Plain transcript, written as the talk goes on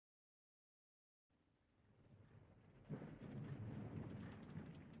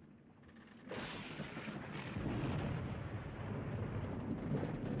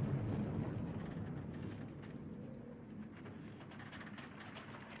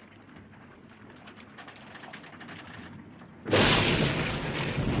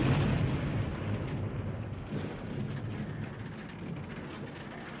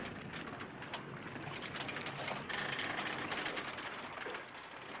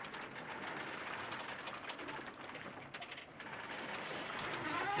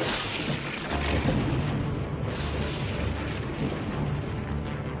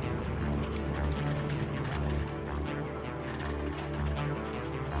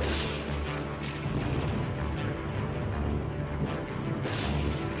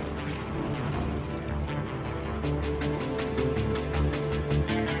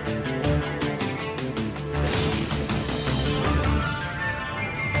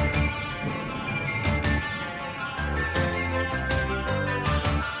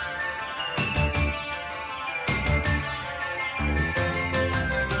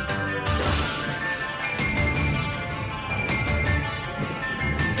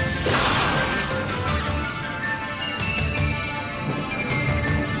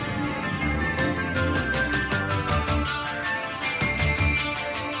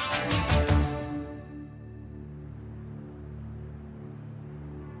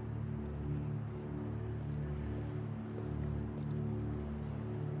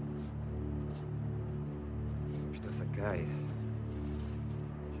racaille.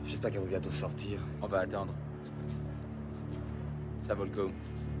 J'espère qu'elle va bientôt sortir. On va attendre. Ça vaut le coup.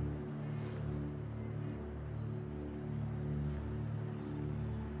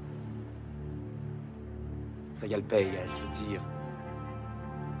 Ça y a le paye, elle se tire.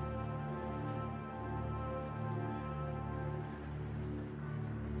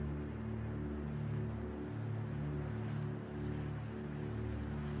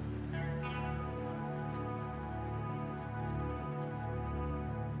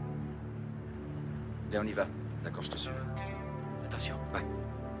 Allez, on y va. D'accord, je te suis. Attention. Ouais.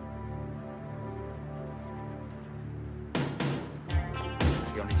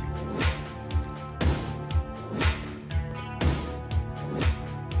 Et on les suit.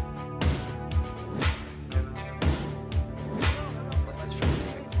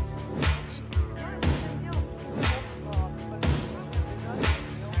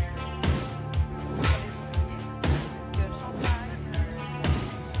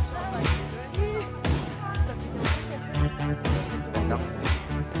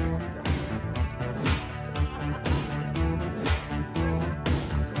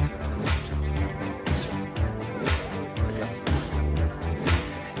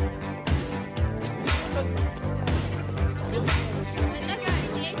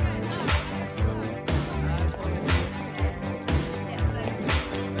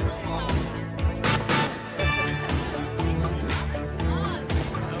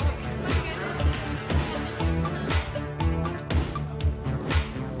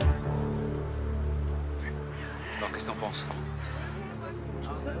 Qu'est-ce que t'en penses?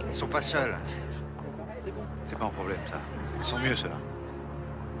 Ils sont pas seuls. C'est pas un problème, ça. Ils sont mieux, ceux-là.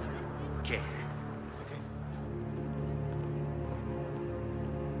 Ok.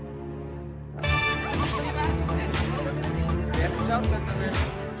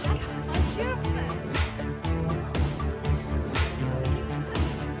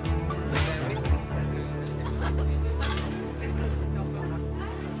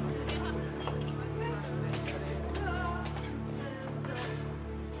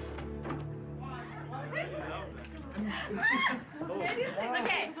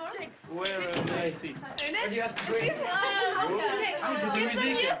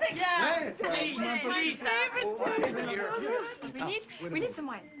 We need some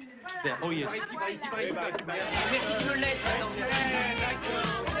wine. There. Oh yes.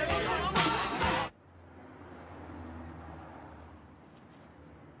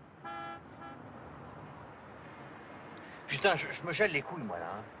 Putain, je me gèle les couilles, moi, là.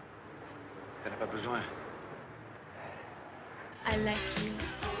 Hein. T'en as pas besoin. I like you.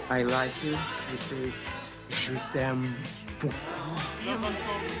 I like you. I say, je t'aime beaucoup. Non, vous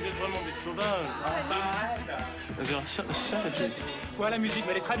êtes vraiment des sauvages. Savages. Quoi, la musique?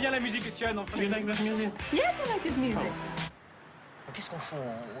 Elle est très bien, la musique, Étienne. Enfin. Do you like that music? Yes, I like his music. Qu'est-ce qu'on fout?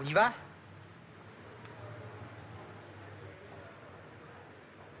 On y va?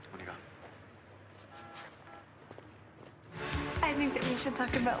 On y va. I think that we should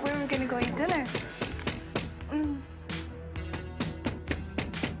talk about where we're gonna go eat dinner.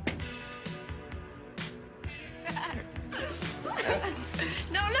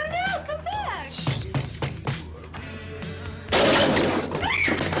 No, come back!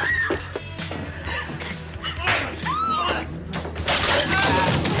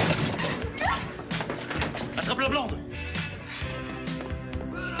 Attrape la blonde!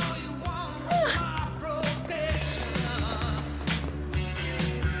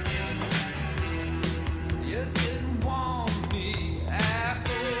 You didn't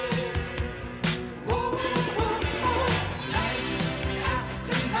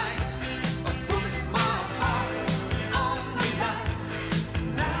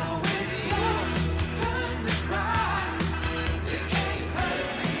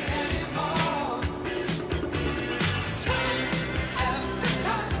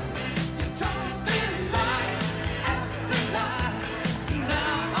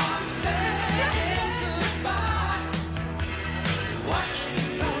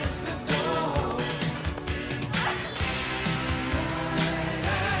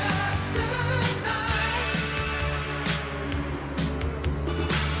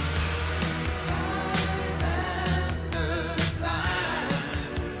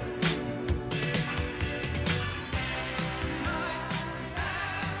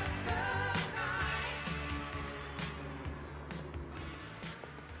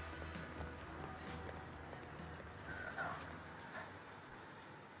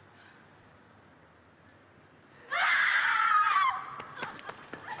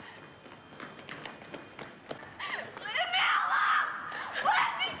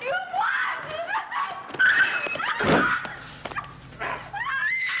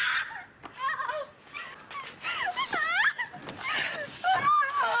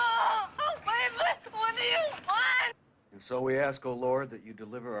So we ask, O Lord, that you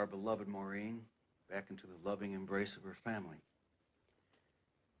deliver our beloved Maureen back into the loving embrace of her family.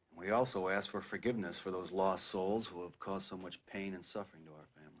 And we also ask for forgiveness for those lost souls who have caused so much pain and suffering to our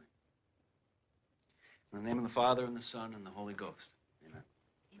family. In the name of the Father, and the Son, and the Holy Ghost. Amen.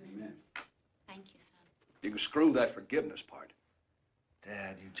 Amen. Thank you, son. You can screw that forgiveness part.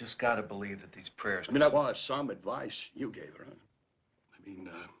 Dad, you just got to believe that these prayers... I mean, that was some advice you gave her, huh? I mean,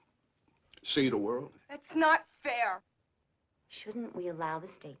 see the world. That's not fair. Shouldn't we allow the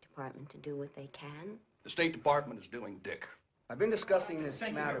State Department to do what they can? The State Department is doing dick. I've been discussing this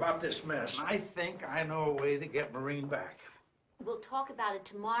Thinking matter. about this mess, I think I know a way to get Maureen back. We'll talk about it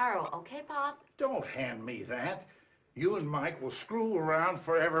tomorrow, okay, Pop? Don't hand me that. You and Mike will screw around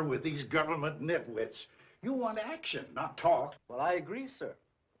forever with these government nitwits. You want action, not talk. Well, I agree, sir.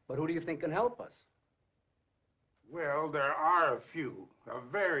 But who do you think can help us? Well, there are a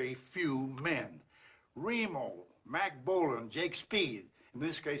very few men. Remo, Mac Bolan, Jake Speed. In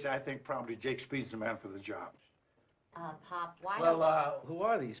this case, I think probably Jake Speed's the man for the job. Pop, why Well, who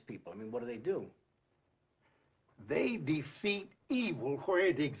are these people? I mean, what do they do? They defeat evil where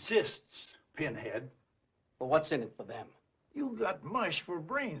it exists, Pinhead. Well, what's in it for them? You got mush for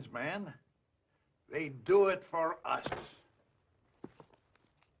brains, man. They do it for us.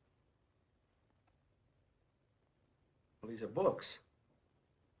 Well, these are books.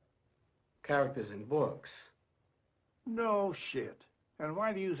 Characters in books. No shit. And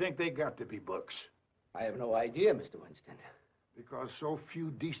why do you think they got to be books? I have no idea, Mr. Winston. Because so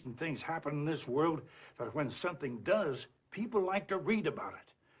few decent things happen in this world that when something does, people like to read about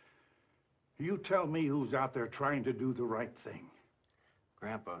it. You tell me who's out there trying to do the right thing.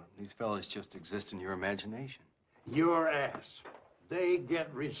 Grandpa, these fellas just exist in your imagination. Your ass. They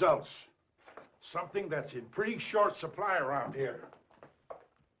get results. Something that's in pretty short supply around here.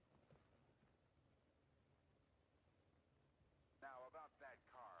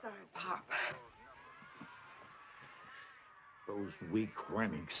 Sorry, Pop. Those weak,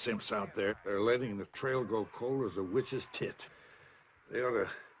 whining simps out there, they're letting the trail go cold as a witch's tit. They ought to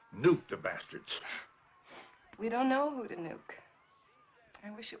nuke the bastards. We don't know who to nuke.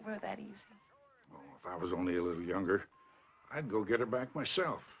 I wish it were that easy. Oh, if I was only a little younger, I'd go get her back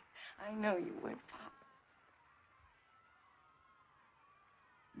myself. I know you would, Pop.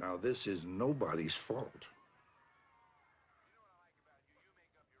 Now, this is nobody's fault.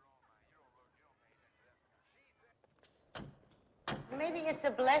 Maybe it's a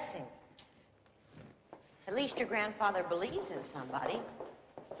blessing. At least your grandfather believes in somebody.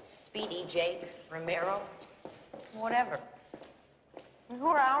 Speedy, Jake, Romero, whatever. And who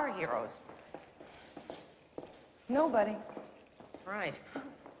are our heroes? Nobody. Right.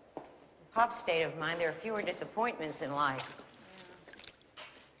 In Pop's state of mind, there are fewer disappointments in life.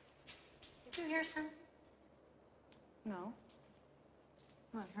 Did you hear some? No.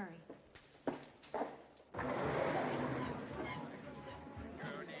 Come on, hurry.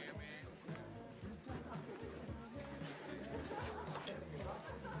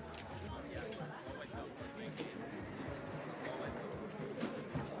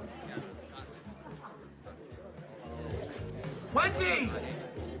 Wendy!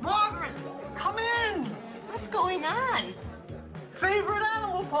 Margaret! Come in! What's going on? Favorite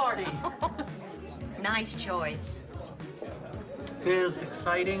animal party! Nice choice. There's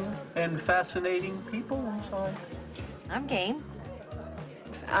exciting and fascinating people inside. I'm game.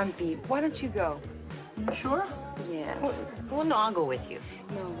 I'm beat. Why don't you go? You sure? Yes. Well, no, I'll go with you.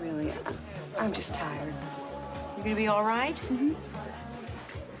 No, really. I'm just tired. You gonna be all right? Mm-hmm.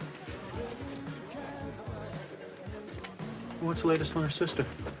 What's the latest on her sister?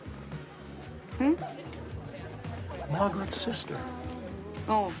 Hmm? Margaret's sister.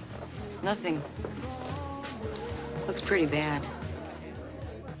 Oh, nothing. Looks pretty bad.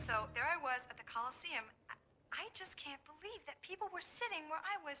 So there I was at the Coliseum. I just can't believe that people were sitting where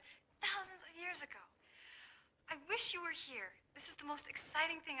I was thousands of years ago. I wish you were here. This is the most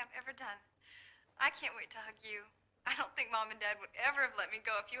exciting thing I've ever done. I can't wait to hug you. I don't think Mom and Dad would ever have let me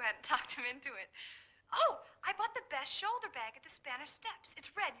go if you hadn't talked him into it. Oh, I bought the best shoulder bag at the Spanish Steps.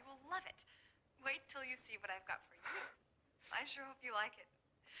 It's red. You will love it. Wait till you see what I've got for you. I sure hope you like it.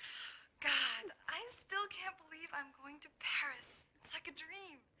 God, I still can't believe I'm going to Paris. It's like a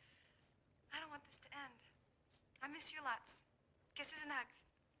dream. I don't want this to end. I miss you lots. Kisses and hugs.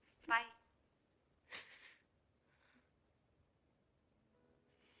 Bye.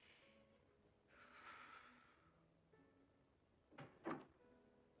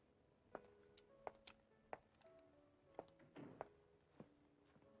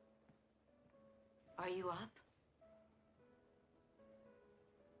 Are you up?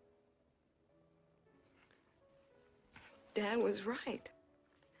 Dad was right.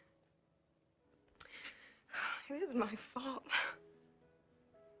 It is my fault.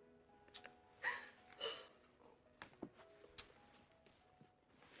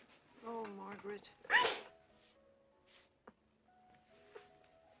 Oh, Margaret.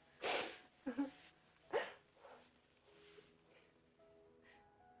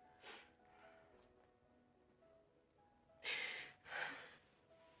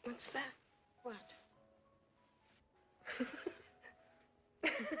 What's that? What?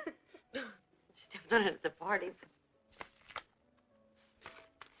 Stepped on it at the party.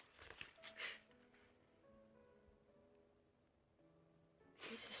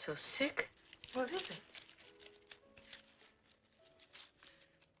 This is so sick. What is it?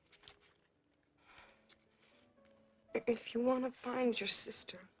 If you want to find your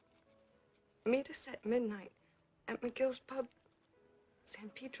sister, meet us at midnight at McGill's Pub, San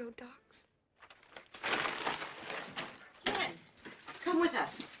Pedro Docks. Ken, come with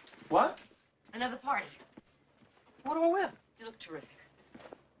us. What? Another party. What do I wear? You look terrific.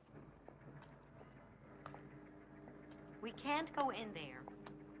 We can't go in there.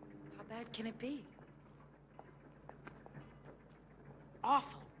 How bad can it be?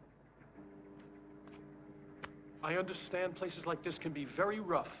 Awful. I understand places like this can be very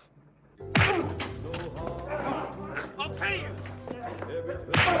rough. I'll pay you!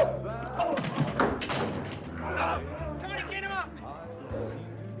 Somebody get him up!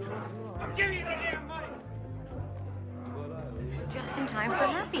 I'm giving you the damn money! Just in time for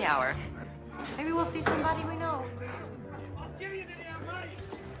happy hour. Maybe we'll see somebody we know. I'll give you the damn money!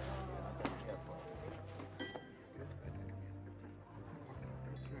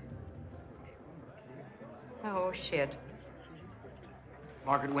 Oh, shit.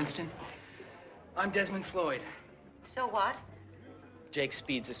 Margaret Winston, I'm Desmond Floyd, So what? Jake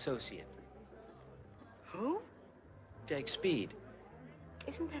Speed's associate. Who? Jake Speed.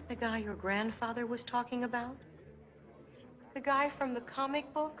 Isn't that the guy your grandfather was talking about? The guy from the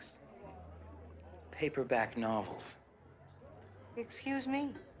comic books? Paperback novels. Excuse me?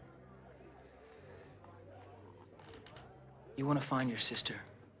 You want to find your sister?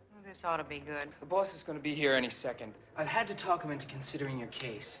 Oh, this ought to be good. The boss is going to be here any second. I've had to talk him into considering your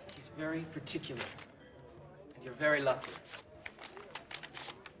case. He's very particular. And you're very lucky.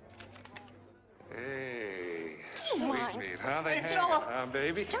 Hey, Come on. sweet meat, huh? They Hey, hang it, Philip. huh,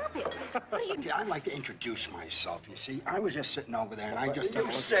 baby? Stop it. What are you doing? I'd like to introduce myself, you see. I was just sitting over there, and I just took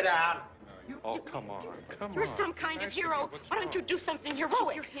a look. Sit down. Oh, come on, come You're on. some kind of hero. Why don't you do something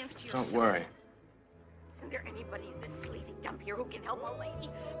heroic? Keep your hands to yourself. Don't worry. Isn't there anybody in this sleazy dump here who can help a lady?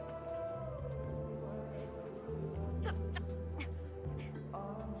 Just...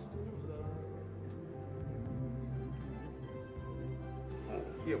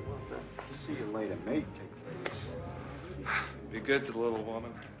 Yeah, well, the see you later may take place. Be good to the little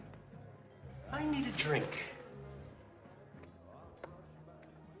woman. I need a drink.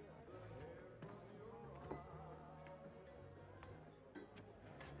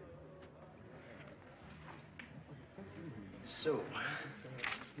 So,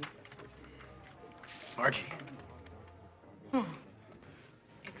 Margie.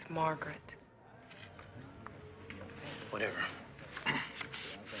 It's Margaret. Whatever.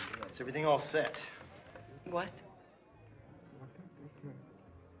 Is everything all set? What?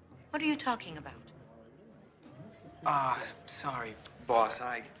 What are you talking about? Sorry, boss.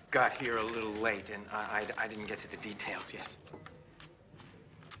 I got here a little late, and I didn't get to the details yet.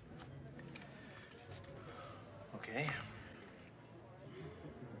 Okay.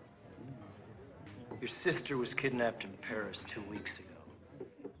 Your sister was kidnapped in Paris 2 weeks ago.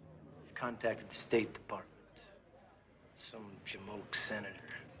 You've contacted the State Department. Some jamoke senator.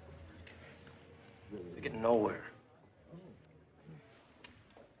 They're getting nowhere.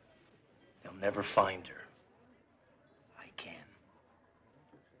 They'll never find her. I can.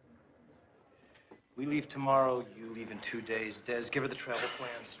 We leave tomorrow, you leave in 2 days. Des, give her the travel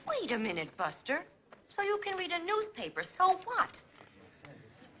plans. Wait a minute, Buster. So you can read a newspaper, so what?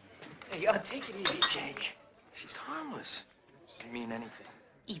 Hey, take it easy, Jake. She's harmless. Doesn't mean anything.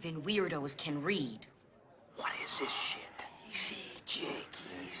 Even weirdos can read. What is this shit? Easy, Jake,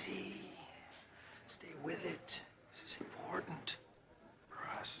 easy. Stay with it. This is important for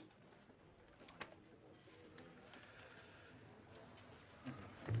us.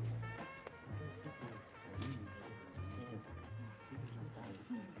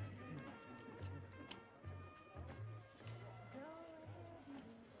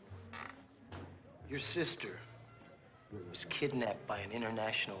 Your sister was kidnapped by an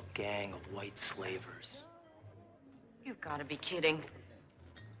international gang of white slavers. You've got to be kidding.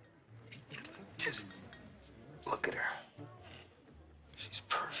 Just Look at her. She's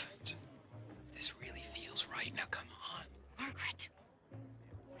perfect. This really feels right. Now, come on. Margaret,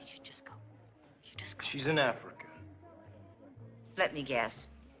 we should just go. We should just go. She's in Africa. Let me guess.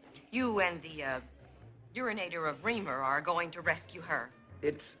 You and the, urinator of Reamer are going to rescue her.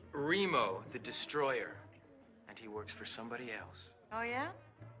 It's Remo, the destroyer. And he works for somebody else. Oh, yeah?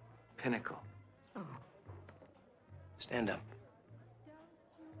 Pinnacle. Oh. Stand up.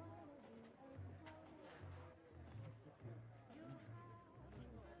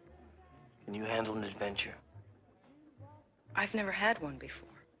 Can you handle an adventure? I've never had one before.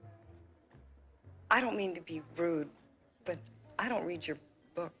 I don't mean to be rude, but I don't read your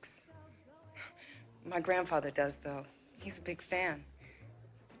books. My grandfather does, though. He's a big fan.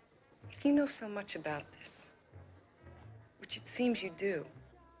 If you know so much about this, which it seems you do,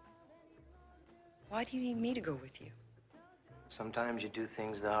 why do you need me to go with you? Sometimes you do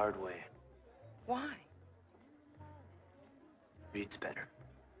things the hard way. Why? Reads better.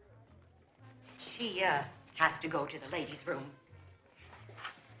 She, has to go to the ladies' room.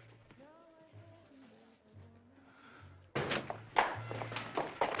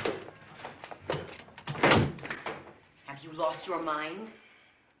 Have you lost your mind?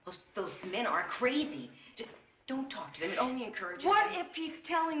 Those men are crazy. Don't talk to them. It only encourages What them. if he's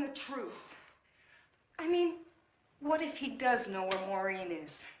telling the truth? I mean, what if he does know where Maureen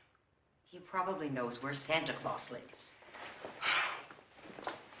is? He probably knows where Santa Claus lives.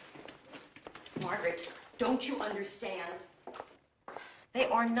 Margaret, don't you understand? They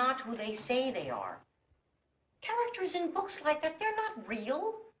are not who they say they are. Characters in books like that, they're not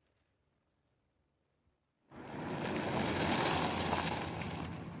real.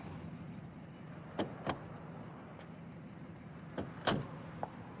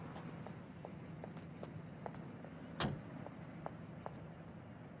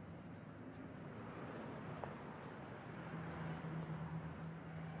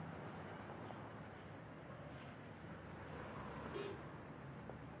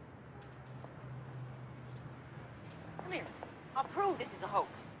 Come here. I'll prove this is a hoax.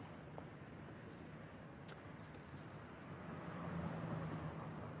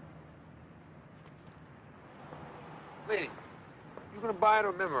 Lady, you gonna buy it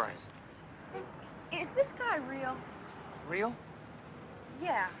or memorize it? Is this guy real? Real?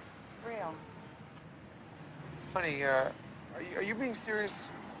 Yeah, real. Honey, are you being serious?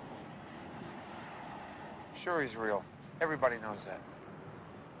 Sure he's real. Everybody knows that.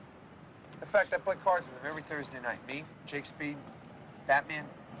 In fact, I play cards with him every Thursday night. Me, Jake Speed, Batman.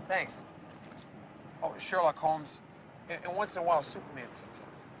 Thanks. Oh, Sherlock Holmes. And once in a while, Superman sits in.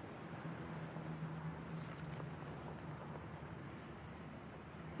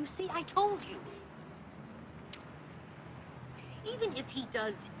 You see, I told you. Even if he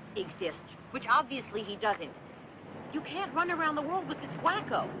does exist, which obviously he doesn't, you can't run around the world with this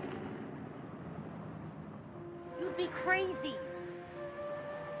wacko. You'd be crazy,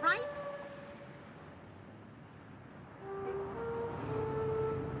 right?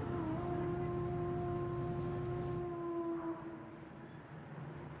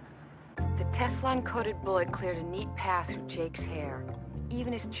 The Teflon-coated bullet cleared a neat path through Jake's hair.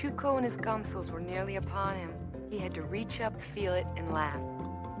 Even his chuko and his gumsels were nearly upon him. He had to reach up, feel it, and laugh.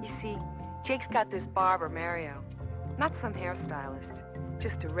 You see, Jake's got this barber, Mario. Not some hairstylist.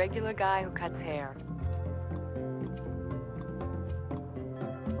 Just a regular guy who cuts hair.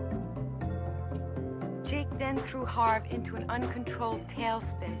 Jake then threw Harv into an uncontrolled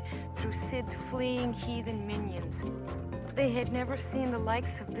tailspin through Sid's fleeing heathen minions. They had never seen the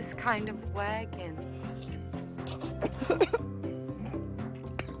likes of this kind of wagon.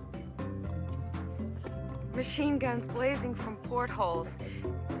 Machine guns blazing from portholes,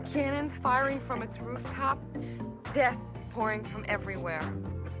 cannons firing from its rooftop, death pouring from everywhere.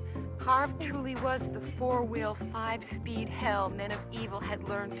 Harv truly was the four-wheel, five-speed hell men of evil had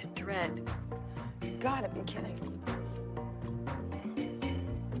learned to dread. You gotta be kidding.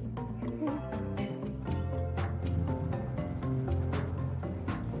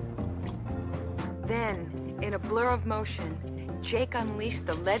 Then, in a blur of motion, Jake unleashed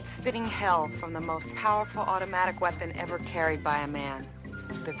the lead-spitting hell from the most powerful automatic weapon ever carried by a man,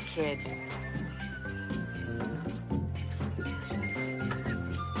 the Kid.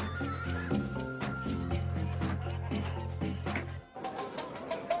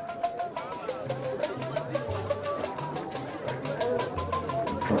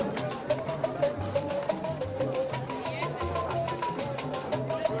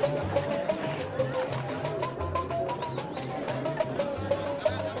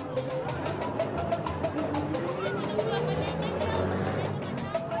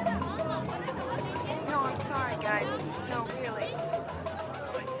 guys. No, really.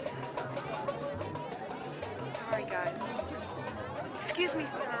 Sorry, guys. Excuse me,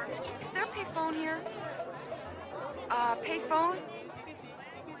 sir. Is there a payphone here? Payphone?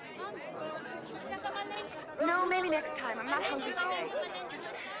 No, maybe next time. I'm not hungry today.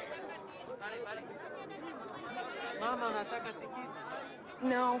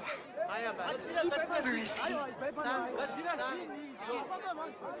 No. Where is he?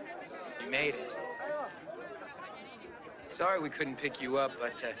 You made it. Sorry we couldn't pick you up,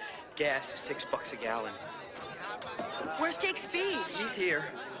 but gas is $6 a gallon. Where's Jake Speed? He's here.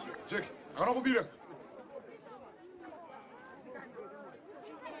 Jake, 가라고 비려.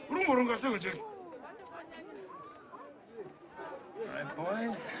 모르는 갔어, Jake. All right,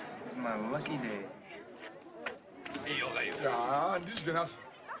 boys. This is my lucky day. 야, 네 집에 났어.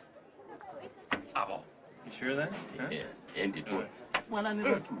 You sure then? Yeah, in Detroit. Welcome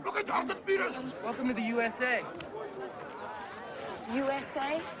to the USA.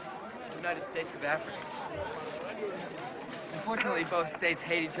 USA? United States of Africa. Unfortunately, both states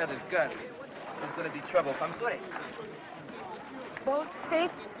hate each other's guts. There's going to be trouble. Pamsore. Both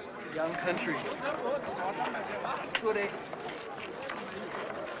states? Young country. Pamsore.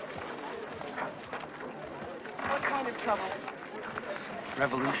 What kind of trouble?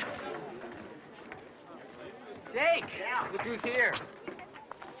 Revolution. Jake! Look who's here.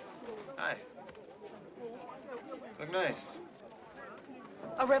 Hi. Look nice.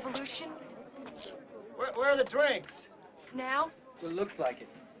 A revolution? Where are the drinks? Now? Well, it looks like it.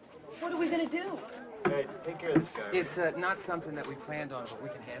 What are we gonna do? Hey, take care of this guy. It's not something that we planned on, but we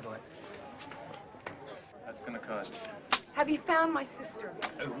can handle it. That's gonna cost. Have you found my sister?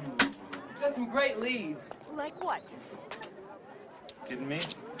 We've got some great leads. Like what? Kidding me?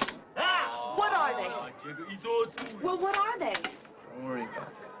 Ah! What are they? Well, what are they? Don't worry about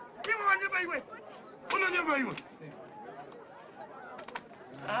it.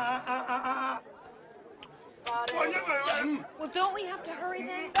 Well, don't we have to hurry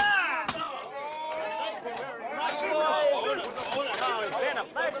then?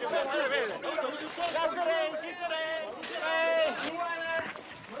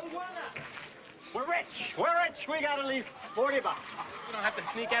 We're rich. We're rich. We got at least $40. We don't have to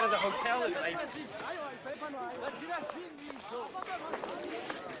sneak out of the hotel at night.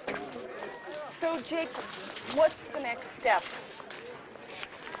 So, Jake, what's the next step?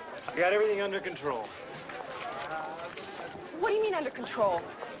 We got everything under control. What do you mean under control?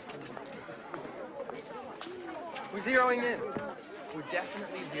 We're zeroing in. We're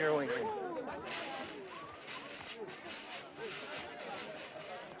definitely zeroing in.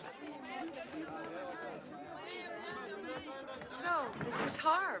 So, this is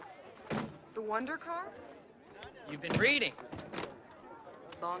Harv. The Wonder Car? You've been reading.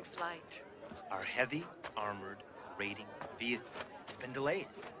 Long flight. Our heavy armored raiding vehicle has been delayed.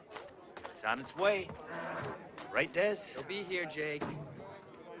 It's on its way. Right, Des? He'll be here, Jake.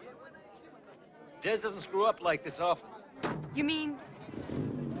 Des doesn't screw up like this often. You mean?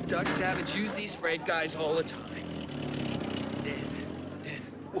 Doug Savage used these freight guys all the time.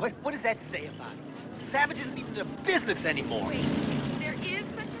 Des, what does that say about him? Savage isn't even in business anymore. Wait, there is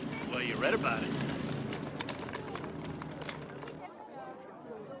such a thing? Well, you read about it.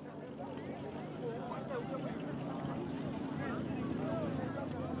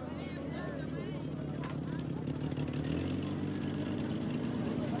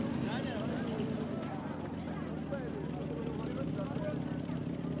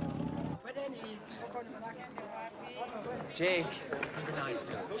 Jake. Good night.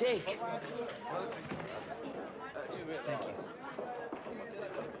 Jake. Thank you.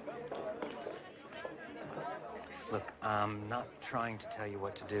 Look, I'm not trying to tell you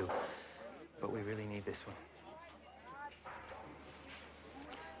what to do, but we really need this one.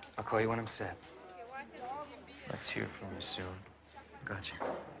 I'll call you when I'm set. Let's hear from you soon. Gotcha.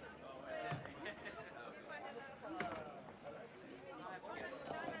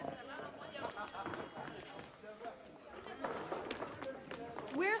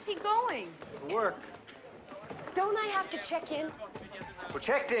 Where's he going? To work. Don't I have to check in? We're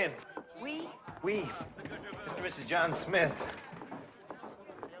checked in. We? We. Mr. and Mrs. John Smith.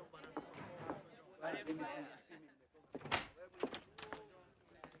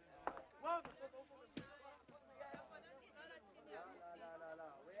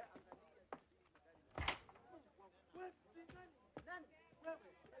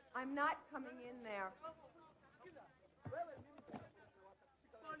 I'm not coming in there.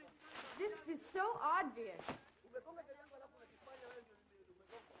 This is so obvious.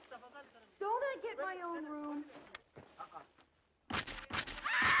 Don't I get my own room?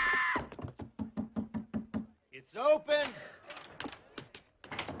 It's It's open.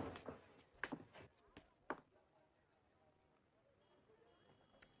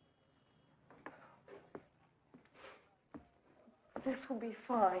 This will be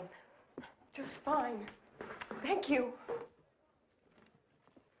fine. Just fine. Thank you.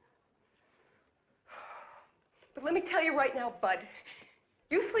 But let me tell you right now, Bud,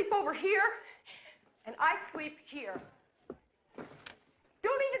 you sleep over here, and I sleep here.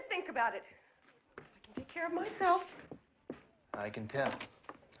 Don't even think about it. I can take care of myself. I can tell.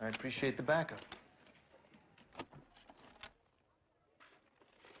 I appreciate the backup.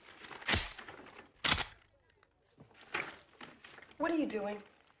 What are you doing?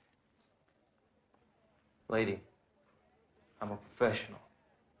 Lady, I'm a professional.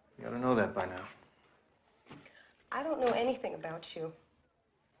 You ought to know that by now. I don't know anything about you.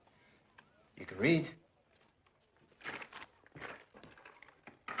 You can read.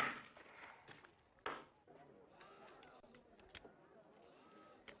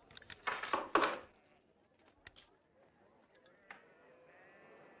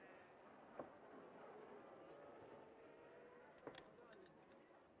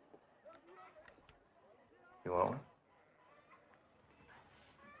 You want one?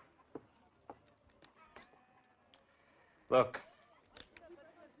 Look,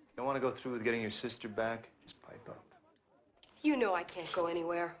 you don't want to go through with getting your sister back? Just pipe up. You know I can't go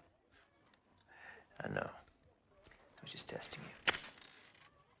anywhere. I know. I was just testing you.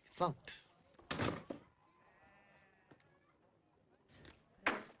 You flunked.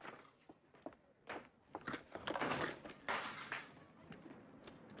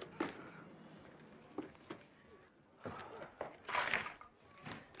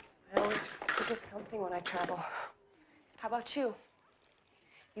 I always forget something when I travel. How about you?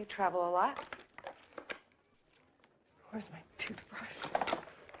 You travel a lot? Where's my toothbrush?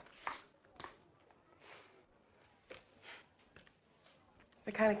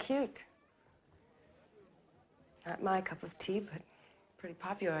 They're kind of cute. Not my cup of tea, but pretty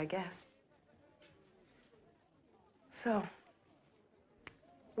popular, I guess. So,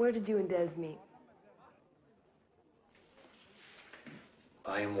 where did you and Des meet?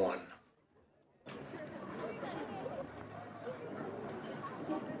 I am one.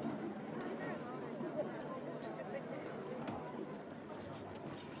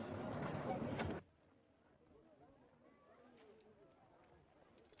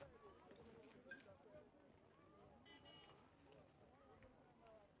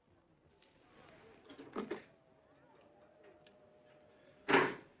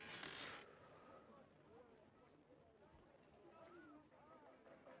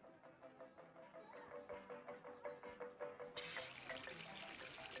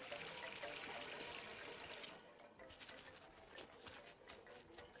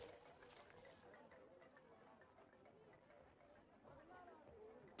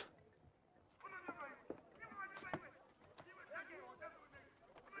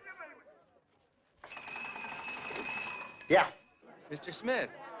 Yeah. Mr. Smith,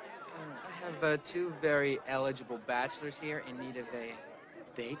 I have two very eligible bachelors here in need of a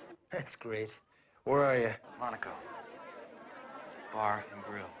date. That's great. Where are you? Monaco. Bar and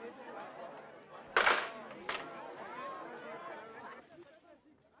grill.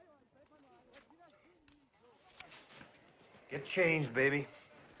 Get changed, baby.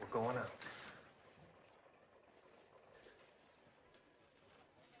 We're going out.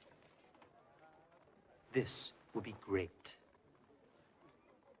 This will be great.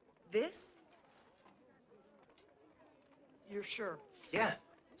 This? You're sure? Yeah,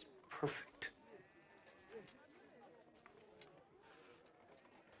 it's perfect.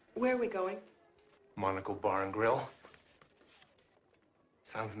 Where are we going? Monaco Bar and Grill.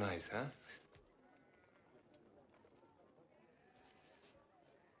 Sounds nice, huh?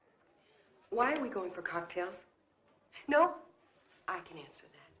 Why are we going for cocktails? No, I can answer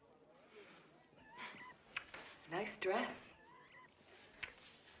that. Nice dress.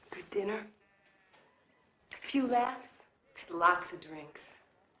 Good dinner. A few laughs. Lots of drinks.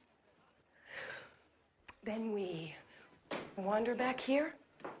 Then we wander back here.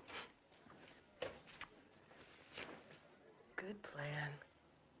 Good plan.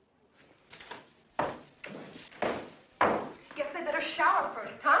 Guess I better shower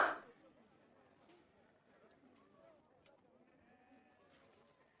first, huh?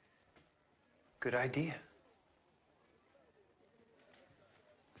 Good idea.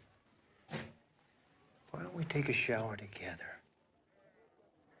 Why don't we take a shower together?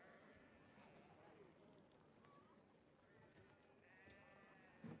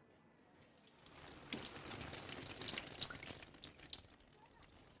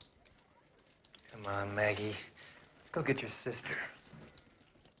 Come on, Maggie. go get your sister.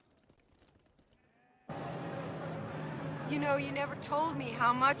 You know, you never told me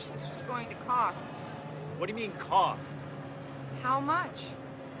how much this was going to cost. What do you mean, cost? How much?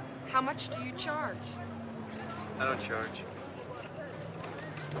 How much do you charge? I don't charge.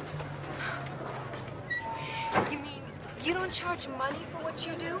 You mean you don't charge money for what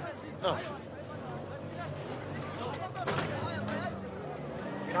you do? No.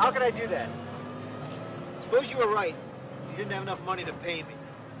 How could I do that? Suppose you were right. You didn't have enough money to pay me.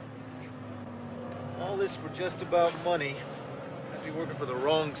 All this for just about money. I'd be working for the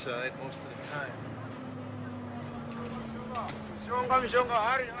wrong side most of the time.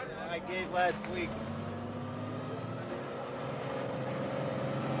 I gave last week.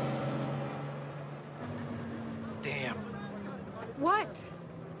 Damn, What?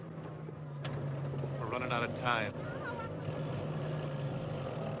 we're running out of time.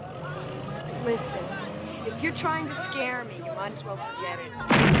 Listen, if you're trying to scare me, you might as well forget it.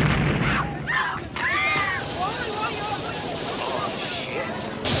 Oh,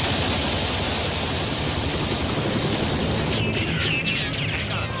 shit.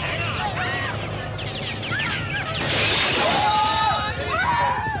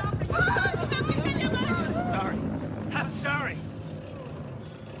 Sorry. I'm sorry.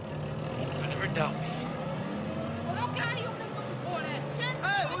 I never doubt me.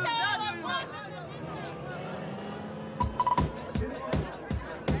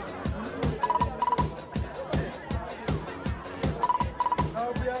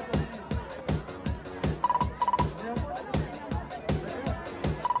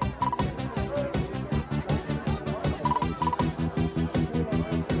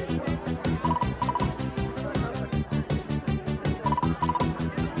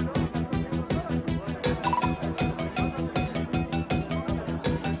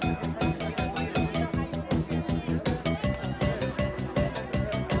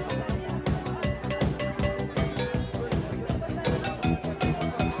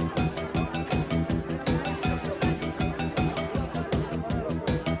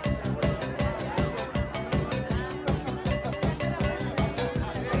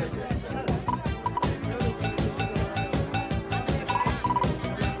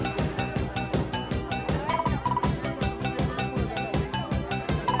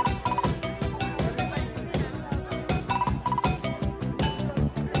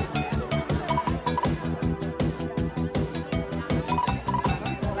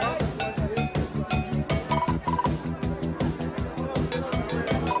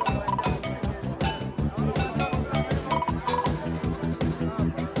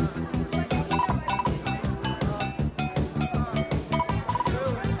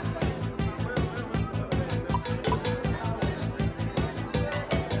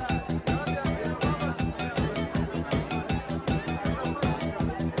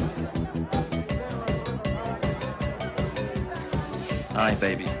 Hi,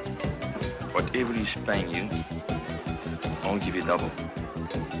 baby. Whatever he's paying you, I'll give you double.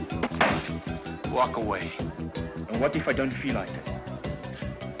 Walk away. And what if I don't feel like it?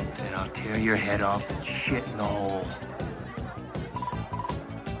 Then I'll tear your head off and shit in the hole.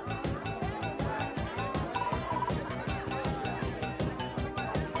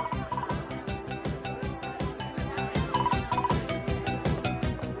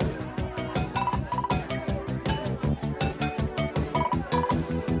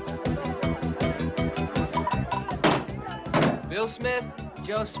 Bill Smith,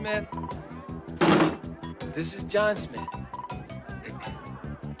 Joe Smith. This is John Smith.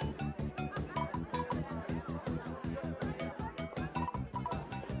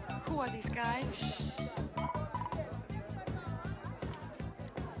 Who are these guys?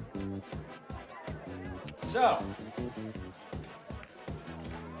 So,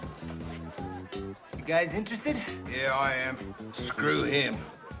 you guys interested? Yeah, I am. Screw him.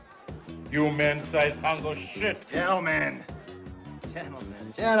 You man-sized hunk shit. Gentlemen.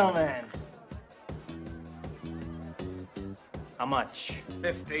 Gentlemen. Gentlemen. How much?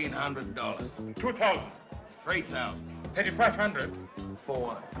 $1,500. 2,000. 3,000. 3,500.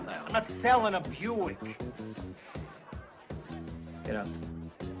 4,000. I'm not selling a Buick. Get up.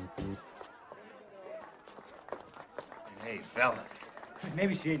 Hey, fellas.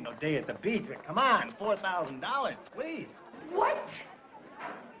 Maybe she ain't no day at the beach, but come on, $4,000, please. What?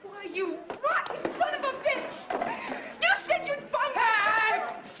 Why, you rotten son of a bitch! You said you'd find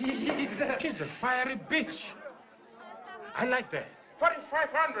me! Jesus. She's a fiery bitch. I like that.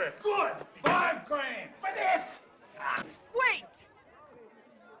 4,500. Good. $5 grand for this. Wait!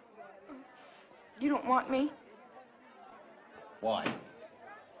 You don't want me? Why?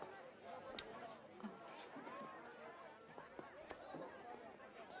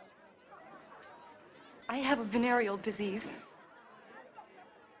 have a venereal disease.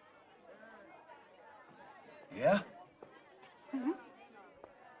 Yeah? Mm-hmm.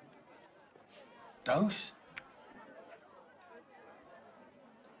 Dose?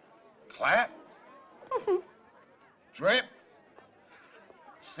 Clap? Drip?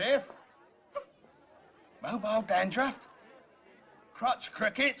 Sniff? Mobile dandruff? Crotch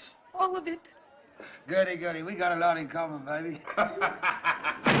crickets? All of it. Goody, goody. We got a lot in common, baby.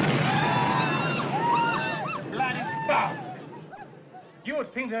 Bloody bastards! You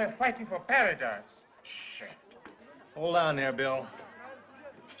would think they were fighting for paradise. Shit. Hold on there, Bill.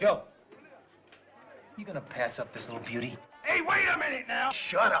 Joe, you gonna pass up this little beauty? Hey, wait a minute now!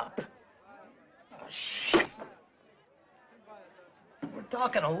 Shut up. Oh, shit. We're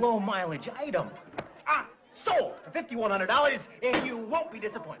talking a low mileage item. Sold for $5,100, and you won't be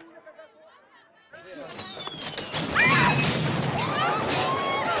disappointed.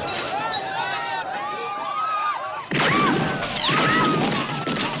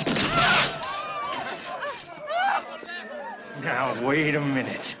 Now, wait a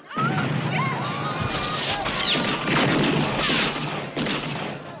minute.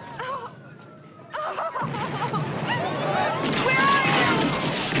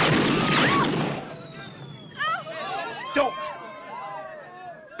 Don't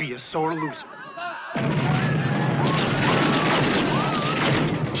be a sore loser.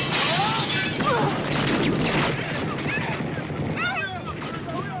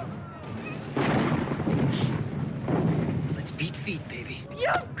 Let's beat feet, baby.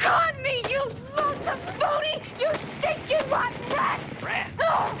 You caught me, you lonesome phony! You stinking rotten rat!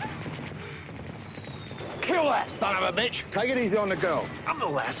 Kill that son of a bitch. Take it easy on the girl. I'm the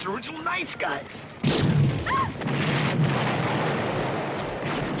last original nice guys.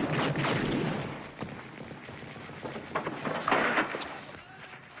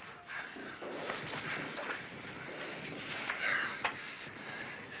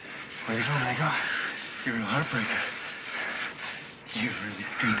 Way to go, Michael. You're a heartbreaker. You've really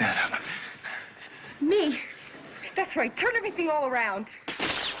screwed that up. Me? That's right. Turn everything all around.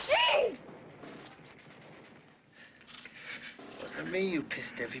 Jeez! Wasn't me who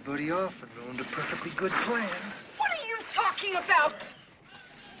pissed everybody off and ruined a perfectly good plan. What are you talking about?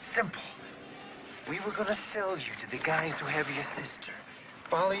 Simple. We were gonna sell you to the guys who have your sister,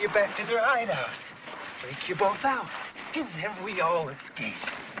 follow you back to their hideout, break you both out, and then we all escape.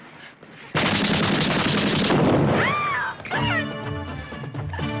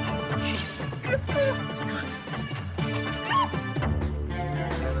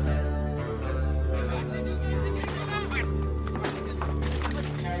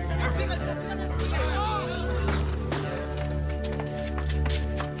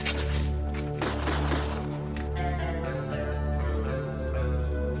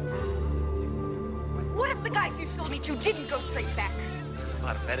 What if the guys you sold me to didn't go straight back?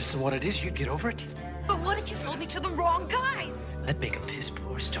 Well, if that isn't what it is, you'd get over it. But what if you sold me to the wrong guys? That'd make a piss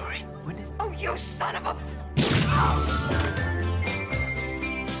poor story, wouldn't it? Oh, you son of a...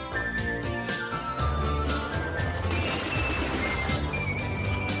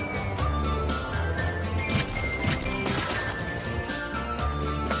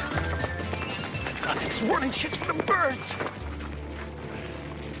 God, it's warning shit's for the birds.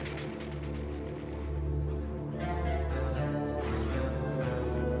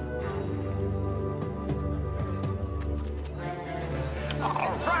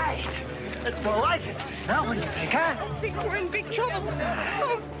 All right. That's more like it. Now what do you think, huh? I think we're in big trouble.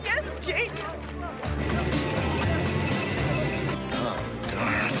 Oh, yes, Jake. Oh,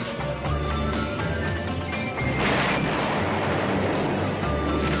 darn.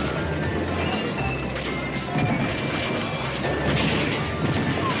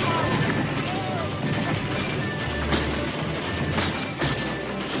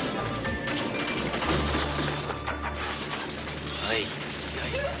 Hey.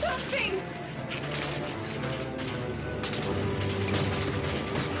 Do something!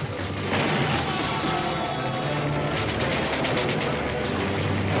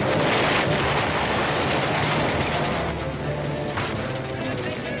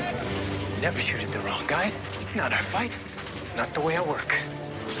 Never shoot at the wrong guys. It's not our fight. It's not the way I work.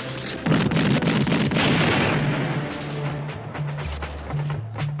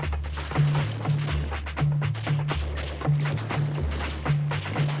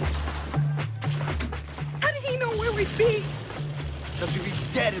 How did he know where we'd be? Because we'd be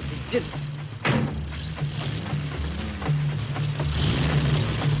dead if we didn't.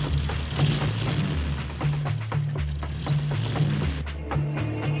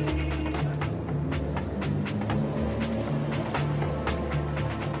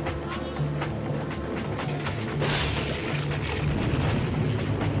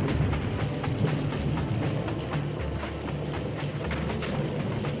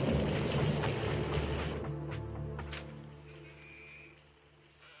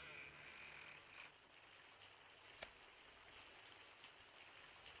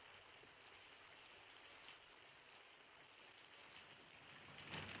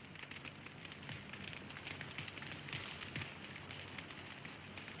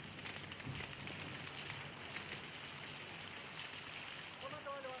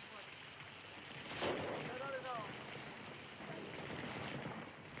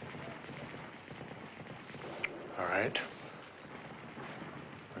 All right.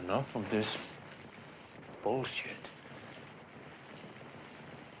 Enough of this bullshit.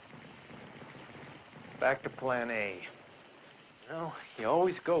 Back to plan A. You know, you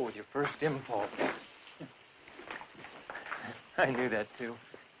always go with your first impulse. I knew that too.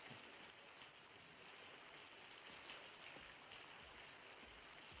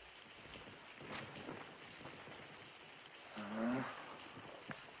 I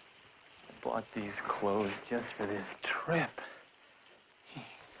bought these clothes just for this trip.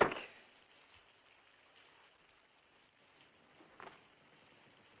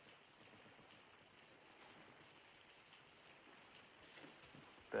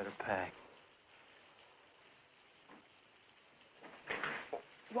 Better pack.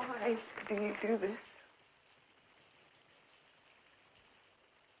 Why do you do this?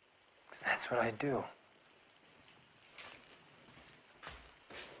 'Cause that's what I do.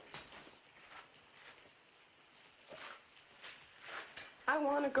 I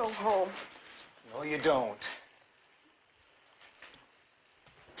want to go home. No, you don't.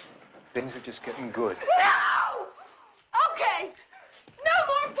 Things are just getting good. No! Okay! No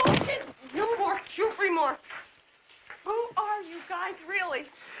more bullshit! No more cute remarks. Who are you guys, really?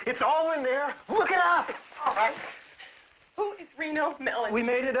 It's all in there. Look it up. All right. Who is Reno Mellon? We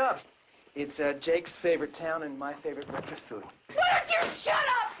made it up. It's Jake's favorite town and my favorite breakfast food. Why don't you shut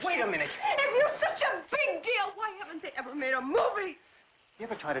up? Wait a minute. If you're such a big deal, why haven't they ever made a movie? You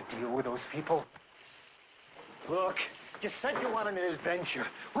ever try to deal with those people? Look, you said you wanted an adventure.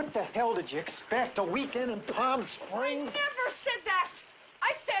 What the hell did you expect? A weekend in Palm Springs? I never said that.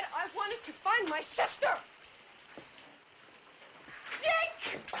 I said I wanted to find my sister.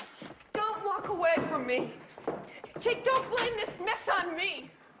 Jake! Don't walk away from me. Jake, don't blame this mess on me.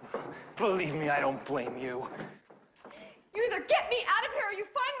 Believe me, I don't blame you. You either get me out of here or you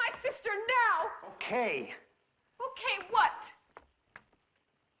find my sister now. Okay. Okay, what?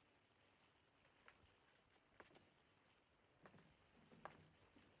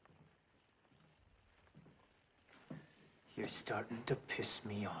 You're starting to piss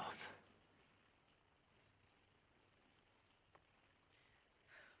me off.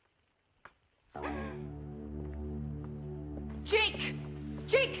 Jake!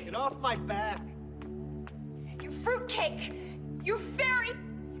 Jake! Get off my back! You fruitcake! You fairy!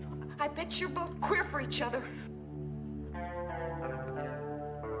 I bet you're both queer for each other. You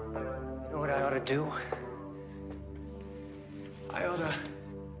know what I ought to do? I ought to...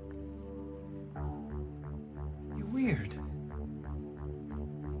 You're weird.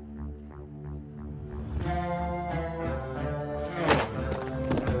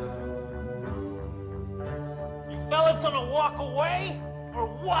 You fellas gonna walk away, or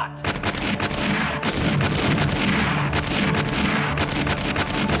what?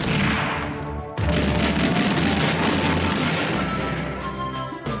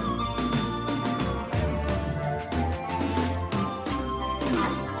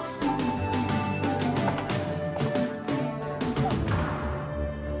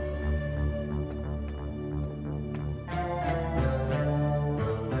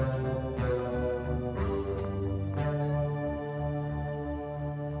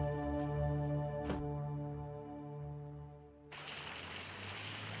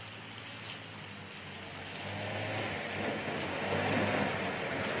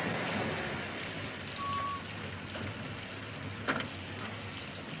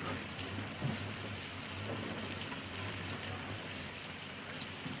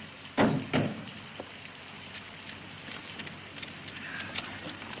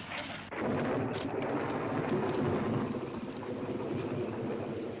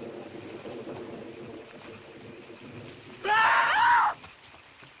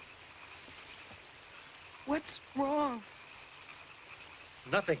 What's wrong?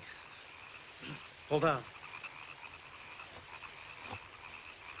 Nothing. Hold on.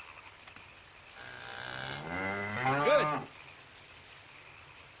 Good.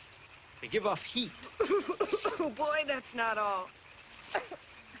 They give off heat. Oh, boy, that's not all.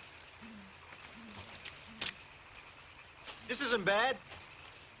 This isn't bad.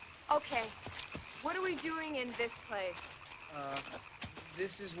 Okay, what are we doing in this place?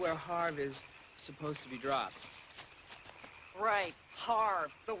 This is where Harv is supposed to be dropped. Right,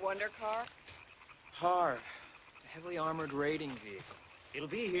 Harv, the Wonder Car. Harv, the heavily armored raiding vehicle. It'll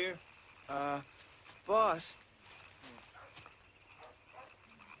be here. Boss.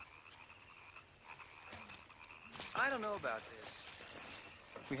 I don't know about this.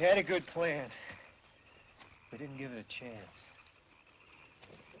 We had a good plan. We didn't give it a chance.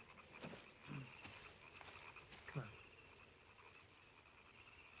 Come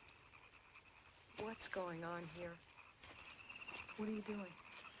on. What's going on here? What are you doing?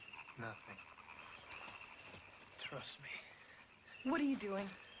 Nothing. Trust me. What are you doing?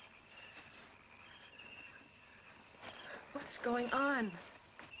 What's going on?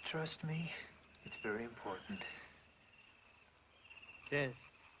 Trust me. It's very important. Des,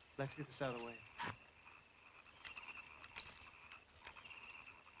 let's get this out of the way.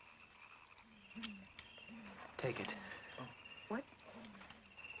 Take it. What?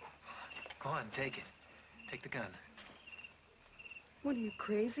 Go on, take it. Take the gun. What are you,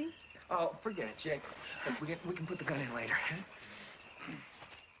 crazy? Oh, forget it, Jake. Look, we can put the gun in later.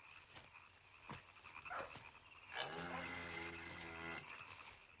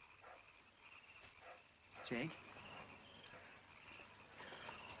 Jake?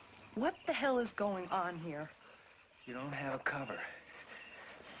 What the hell is going on here? You don't have a cover.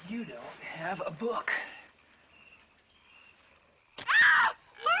 You don't have a book. Ah!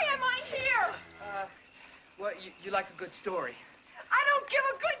 Why am I here? What, you like a good story? I don't give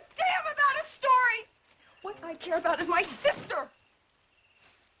a good damn about a story. What I care about is my sister.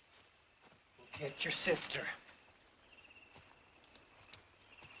 Get your sister.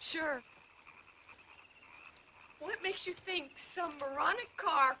 Sure. What makes you think some moronic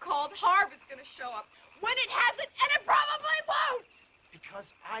car called Harv is gonna show up when it hasn't, and it probably won't?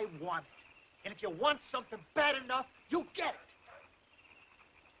 Because I want it. And if you want something bad enough, you'll get it.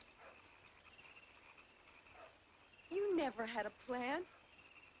 You never had a plan.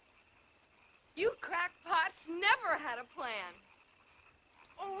 You crackpots never had a plan.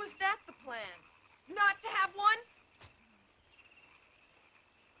 Or was that the plan? Not to have one?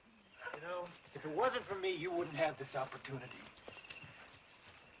 You know, if it wasn't for me, you wouldn't have this opportunity.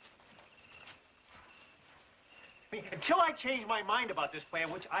 I mean, until I changed my mind about this plan,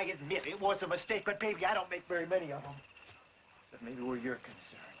 which I admit it was a mistake, but baby, I don't make very many of them. But maybe where you're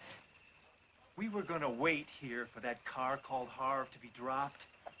concerned. We were gonna wait here for that car called Harv to be dropped.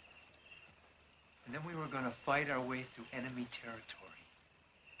 And then we were gonna fight our way through enemy territory.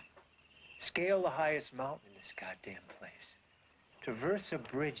 Scale the highest mountain in this goddamn place. Traverse a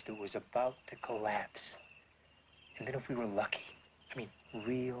bridge that was about to collapse. And then if we were lucky, I mean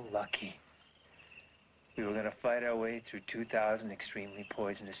real lucky, we were gonna fight our way through 2,000 extremely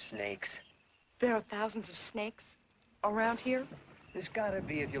poisonous snakes. There are thousands of snakes around here? There's gotta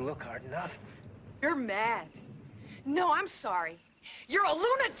be if you look hard enough. You're mad. No, I'm sorry. You're a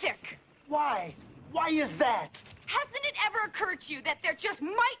lunatic. Why? Why is that? Hasn't it ever occurred to you that there just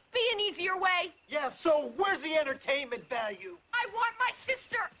might be an easier way? Yeah, so where's the entertainment value? I want my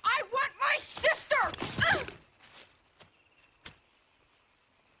sister! I want my sister! Ugh!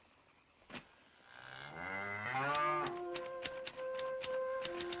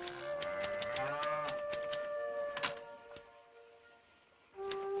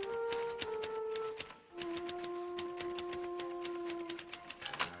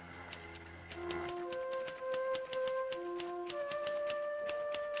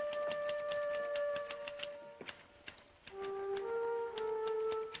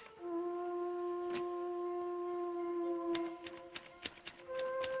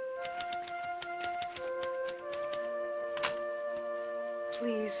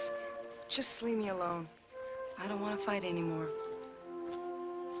 Please, just leave me alone. I don't want to fight anymore.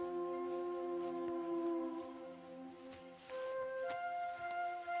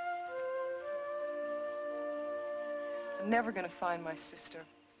 I'm never gonna find my sister.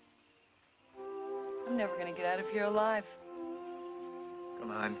 I'm never gonna get out of here alive. Come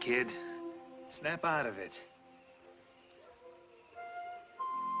on, kid. Snap out of it.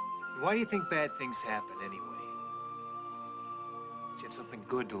 Why do you think bad things happen anyway? You have something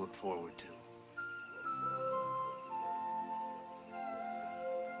good to look forward to.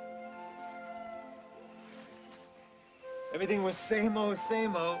 Everything was same-o,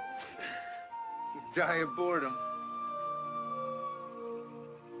 same-o. You'd die of boredom.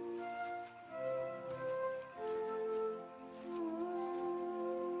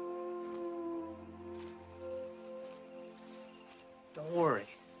 Don't worry.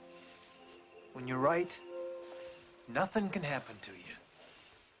 When you're right, nothing can happen to you.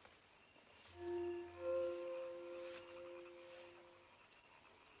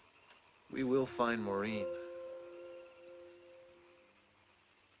 We will find Maureen.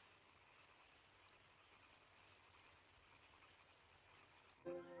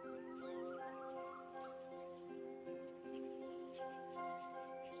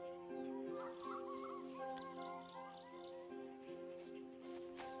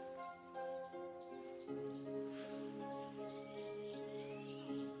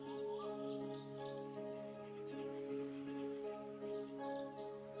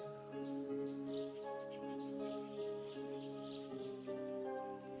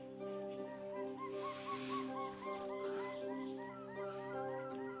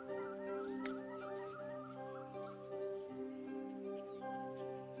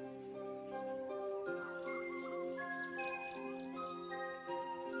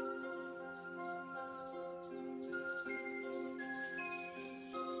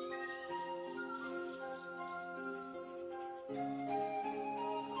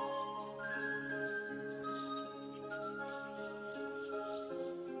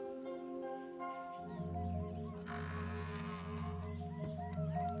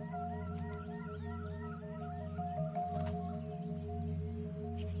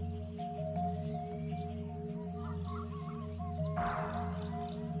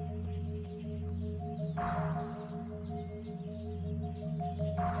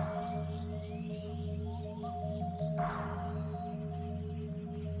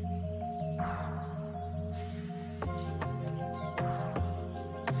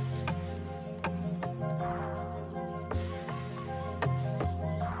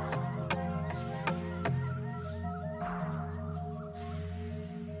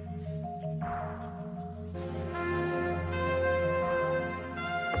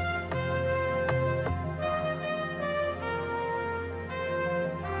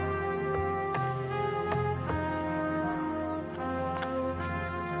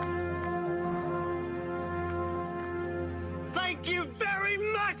 Thank you very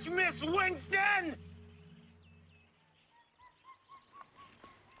much, Miss Winston!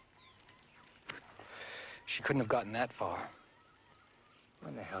 She couldn't have gotten that far.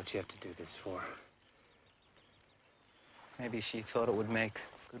 What the hell did you have to do this for? Maybe she thought it would make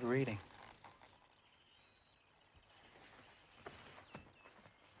good reading.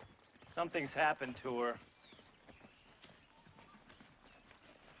 Something's happened to her.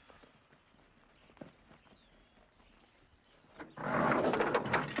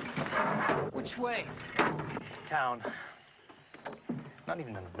 Which way? To town. Not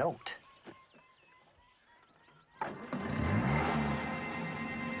even a note.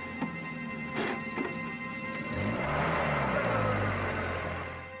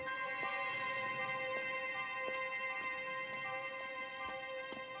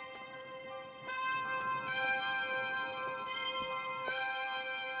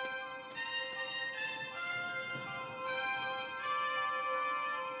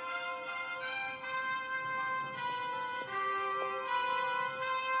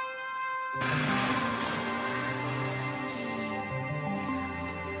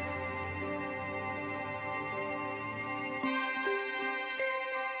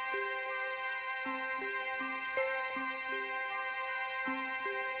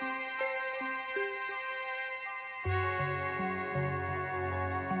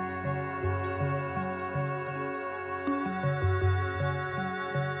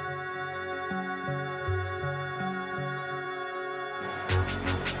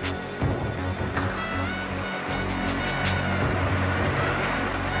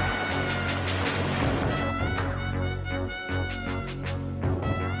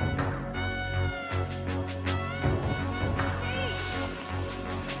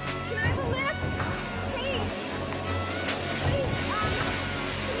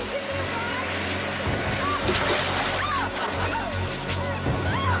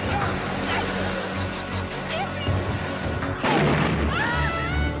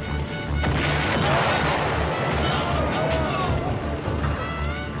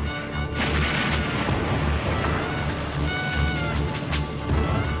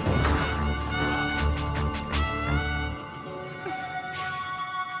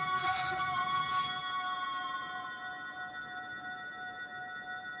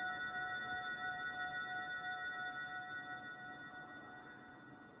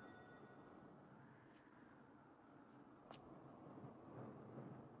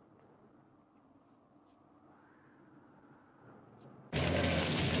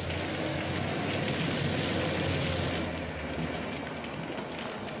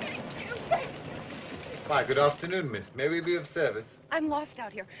 Hi, good afternoon, miss. May we be of service? I'm lost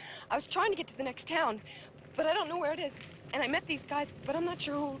out here. I was trying to get to the next town, but I don't know where it is. And I met these guys, but I'm not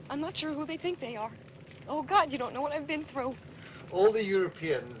sure who they think they are. Oh, God, you don't know what I've been through. All the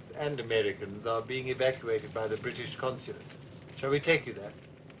Europeans and Americans are being evacuated by the British consulate. Shall we take you there?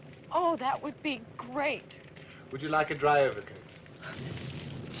 Oh, that would be great. Would you like a dry overcoat?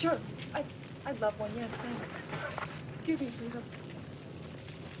 Sure. I'd love one. Yes, thanks. Excuse me, please.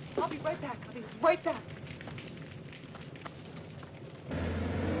 I'll be right back. I'll be right back.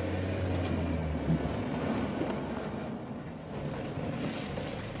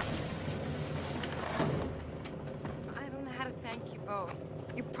 I don't know how to thank you both.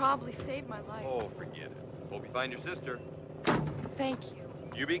 You probably saved my life. Oh, forget it. Hope you find your sister. Thank you.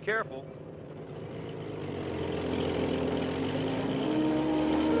 You be careful.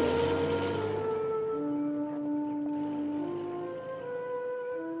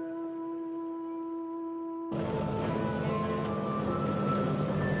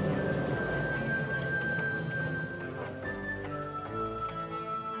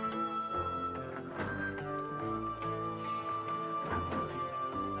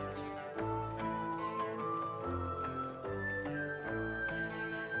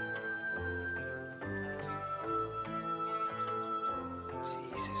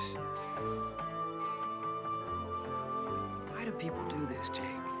 Jesus. Why do people do this, Jake?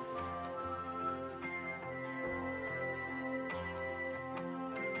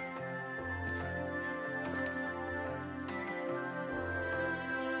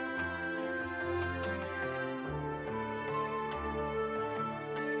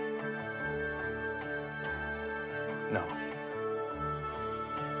 No.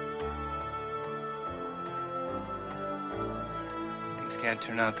 Things can't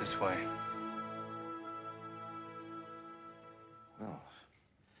turn out this way. Well,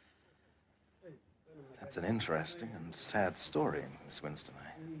 that's an interesting and sad story, Miss Winston.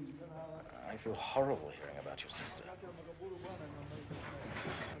 I feel horrible hearing about your sister.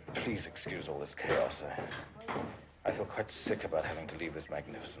 Please excuse all this chaos. I feel quite sick about having to leave this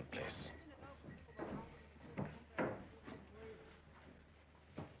magnificent place.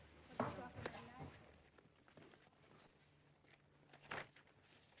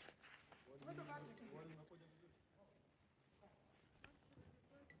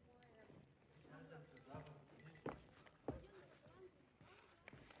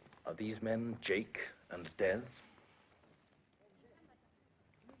 Are these men Jake and Des?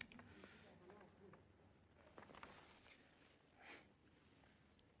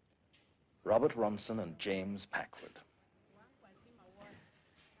 Robert Ronson and James Packwood.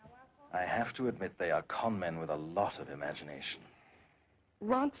 I have to admit they are con men with a lot of imagination.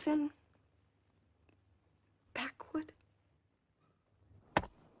 Ronson? Packwood?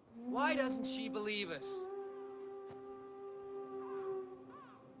 Why doesn't she believe us?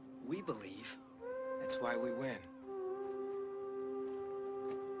 We believe. That's why we win.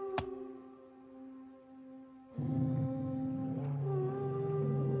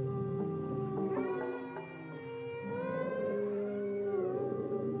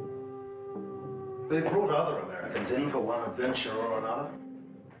 They brought other Americans in for one adventure or another.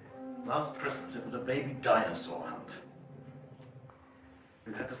 Last Christmas, it was a baby dinosaur hunt.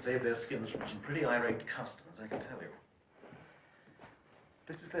 We've had to save their skins from some pretty irate customers, I can tell you.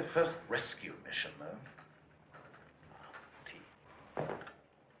 This is their first rescue mission, though. Tea.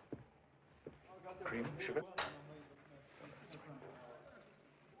 Cream, sugar?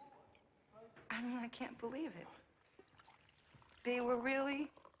 I mean, I can't believe it. They were really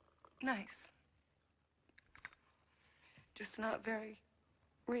nice. Just not very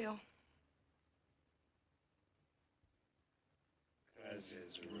real. As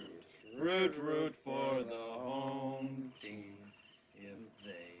is root, root for the home team.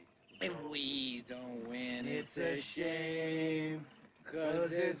 If we don't win, it's a shame.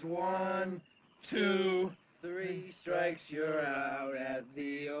 'Cause it's 1, 2, 3 strikes, you're out at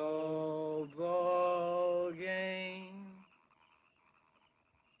the old ball game.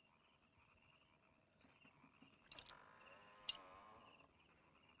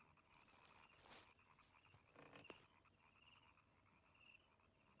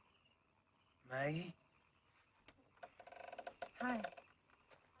 Maggie? Hi.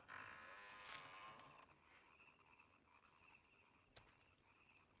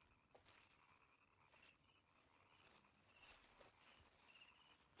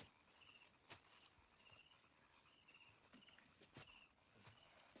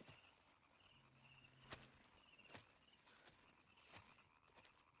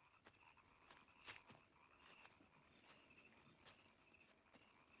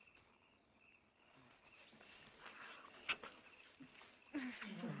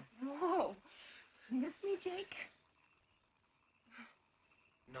 Whoa. Miss me, Jake?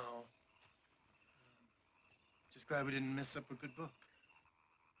 No. Just glad we didn't mess up a good book.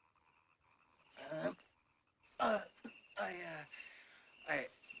 I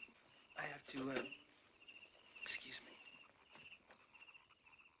have to, excuse me.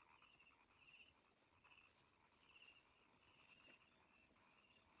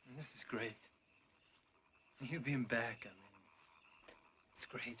 This is great. You being back, I mean, it's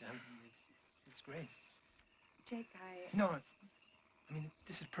great. I mean, it's great. Jake, No, I mean,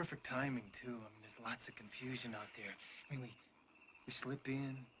 this is perfect timing, too. I mean, there's lots of confusion out there. I mean, we slip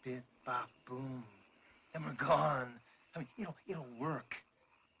in, bit, bop, boom, then we're gone. I mean, it'll work.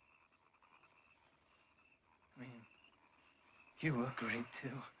 I mean, you look great,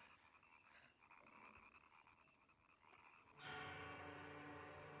 too.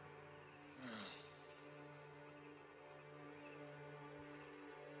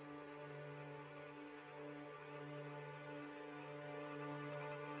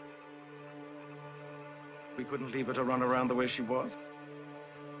 We couldn't leave her to run around the way she was.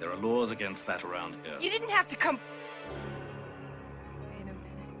 There are laws against that around here. You didn't have to come. Wait a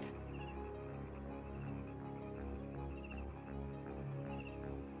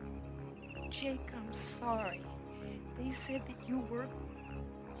minute. Jake, I'm sorry. They said that you were...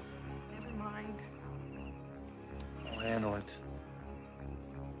 Never mind. I'll handle it.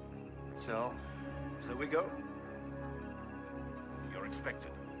 So? So we go. You're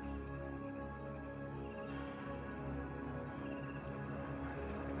expected.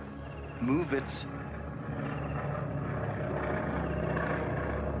 Move it.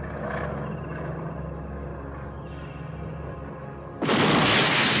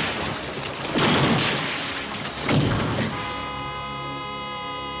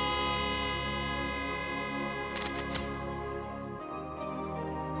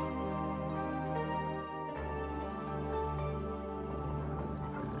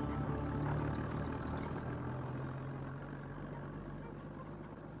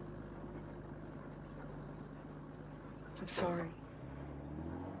 I'm sorry.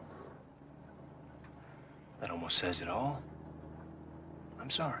 That almost says it all. I'm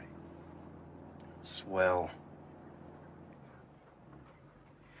sorry. Swell.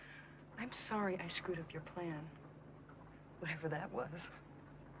 I'm sorry I screwed up your plan. Whatever that was.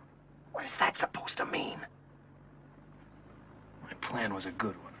 What is that supposed to mean? My plan was a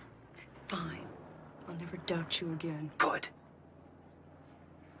good one. Fine. I'll never doubt you again. Good.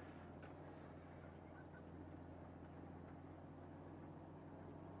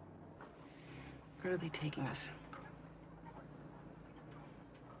 Where are they taking us?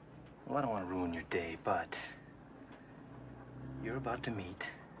 Well, I don't want to ruin your day, but you're about to meet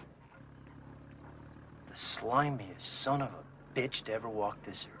the slimiest son of a bitch to ever walk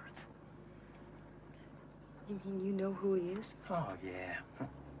this earth. You mean you know who he is? Oh, yeah.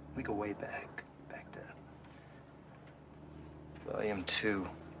 We go way back. Back to Volume 2.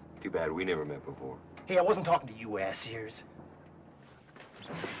 Too bad we never met before. Hey, I wasn't talking to you, ass ears.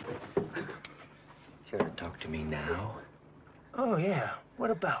 Care to talk to me now? Oh, yeah.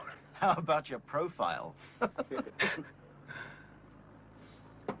 What about? How about your profile?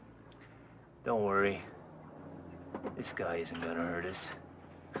 Don't worry. This guy isn't gonna hurt us.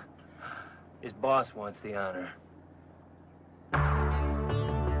 His boss wants the honor.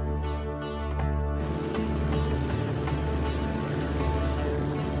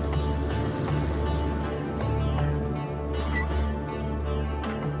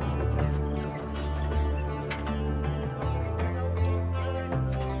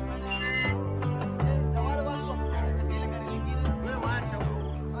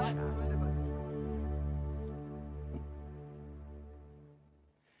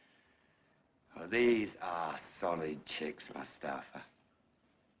 Well, these are solid chicks, Mustafa.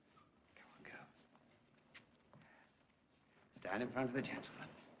 Come on, girls. Stand in front of the gentleman.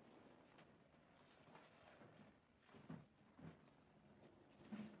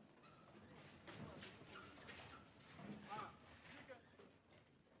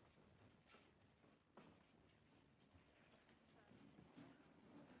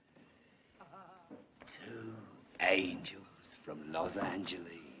 Two angels from Los Angeles.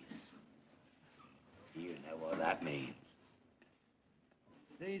 You know what that means.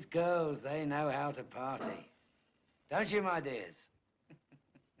 These girls, they know how to party. Don't you, my dears?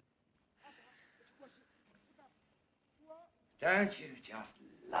 Don't you just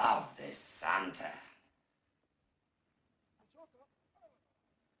love this Santa?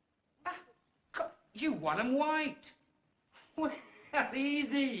 You want 'em white. Well,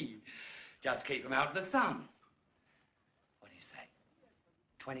 easy. Just keep 'em out in the sun. What do you say?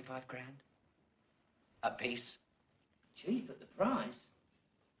 25 grand? A piece? Cheap at the price.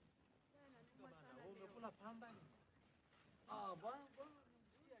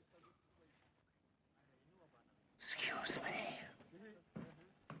 Excuse me.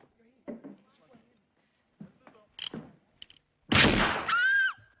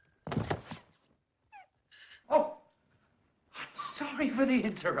 Oh, I'm sorry for the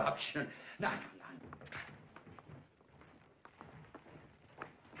interruption. No.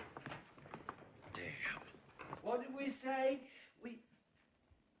 What did we say?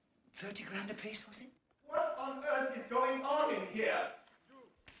 30 grand a piece, was it? What on earth is going on in here?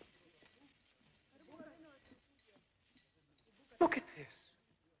 Look at this.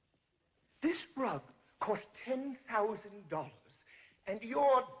 This rug cost $10,000, and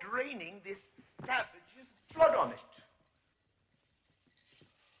you're draining this savage's blood on it.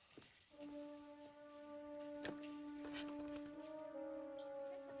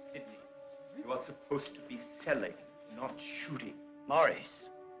 Sidney, you are supposed to be selling, not shooting. Morris,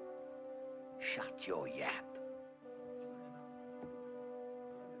 shut your yap.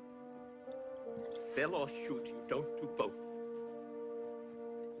 Sell or shoot, you don't do both.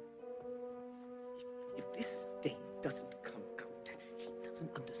 If this stain doesn't come out, he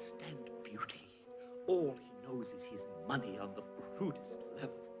doesn't understand beauty. All he knows is his money on the crudest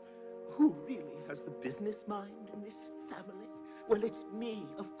level. Who really has the business mind in this family? Well, it's me,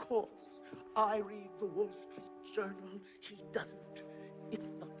 of course. I read the Wall Street Journal. He doesn't.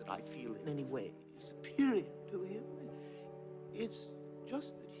 It's not that I feel in any way superior to him. It's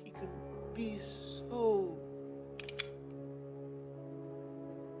just that he can be so...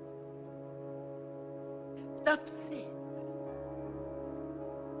 Enough said.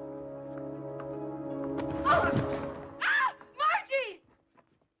 Margie!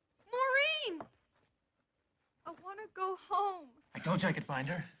 Maureen! I want to go home. I told you I could find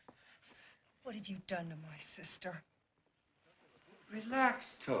her. What have you done to my sister?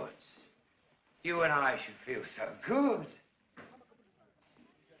 Relax, Toots. You and I should feel so good.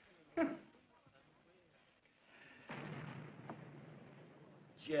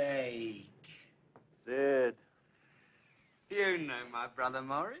 Jake. Sid. You know my brother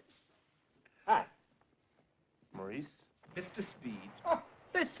Morris. Hi. Maurice. Mr. Speed. Oh,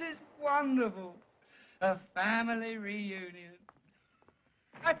 this is wonderful. A family reunion.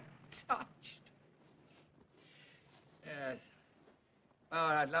 I'm touched. Yes. Oh,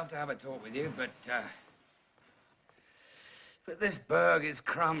 I'd love to have a talk with you, but this burg is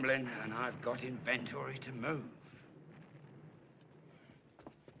crumbling, and I've got inventory to move.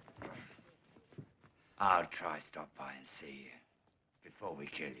 I'll try stop by and see you before we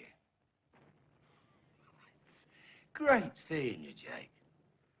kill you. It's great seeing you, Jake.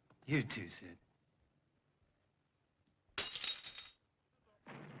 You too, Sid.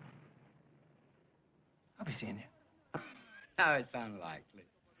 I'll be seeing you. No, it's unlikely.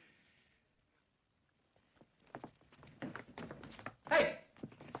 Hey!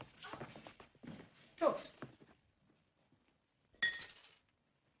 Toots.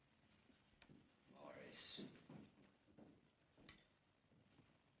 Morris.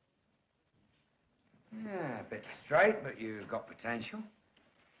 Yeah, a bit straight, but you've got potential.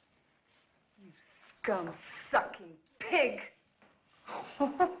 You scum-sucking pig!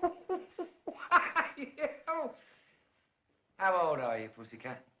 How old are you,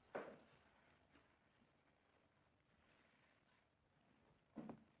 pussycat?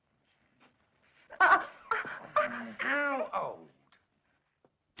 How old?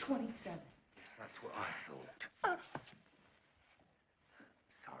 27. Yes, that's what I thought.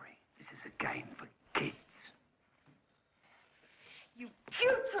 Sorry, this is a game for kids. You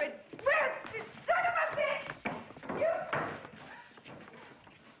putrid, rancid son of a bitch! You...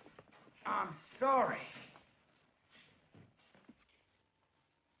 I'm sorry.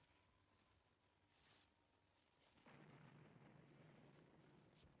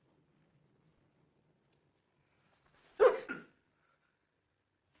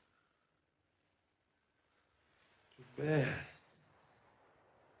 Bad.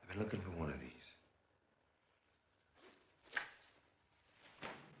 I've been looking for one of these.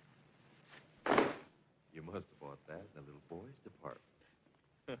 You must have bought that in the little boys' department.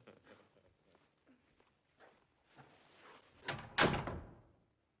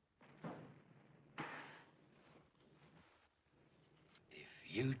 If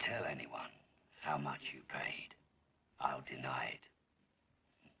you tell anyone how much you paid, I'll deny it.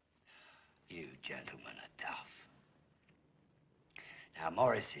 You gentlemen are tough. Now,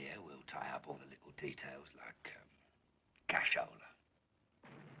 Morris here will tie up all the little details like cashola.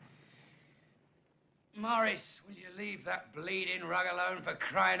 Morris, will you leave that bleeding rug alone for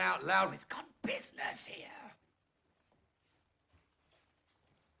crying out loud? We've got business here.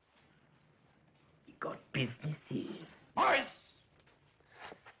 You got business here. Morris!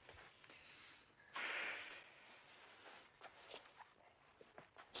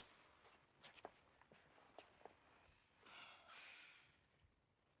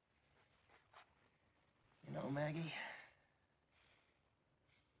 You know, Maggie,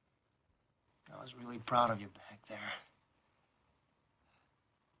 I was really proud of you back there.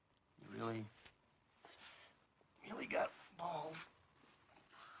 You really got balls.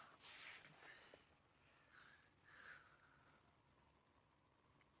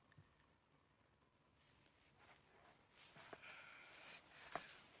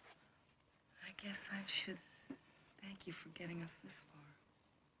 I guess I should thank you for getting us this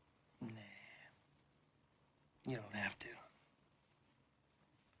far. Nah. You don't have to.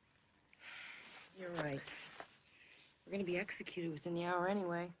 You're right. We're gonna be executed within the hour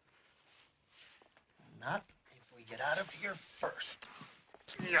anyway. Not if we get out of here first.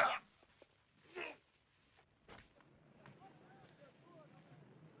 Yeah.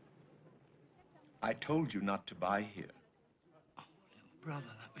 I told you not to buy here. Oh, brother,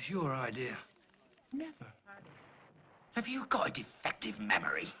 that was your idea. Never. Have you got a defective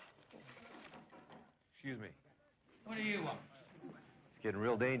memory? Excuse me. What do you want? It's getting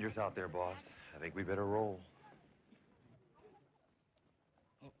real dangerous out there, boss. I think we better roll.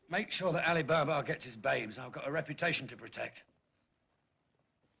 Well, make sure that Ali Baba gets his babes. I've got a reputation to protect.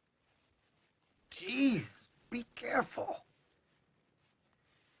 Jeez, be careful.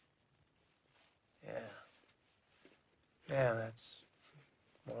 Yeah. Yeah, that's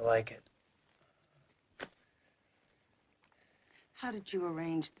more like it. How did you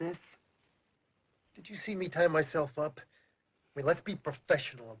arrange this? Did you see me tie myself up? I mean, let's be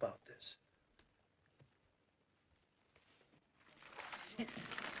professional about this.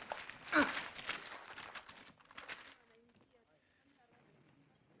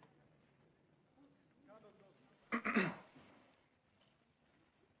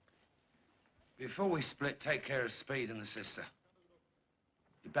 Before we split, take care of Speed and the sister.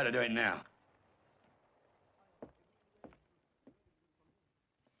 You You'd better do it now.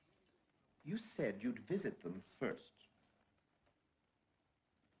 You said you'd visit them first.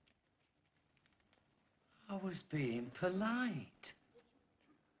 I was being polite.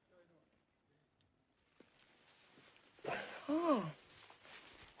 Oh.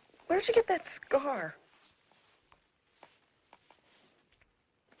 Where did you get that scar?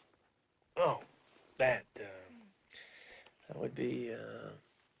 Oh, that would be,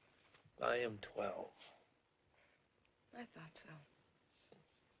 I am 12. I thought so.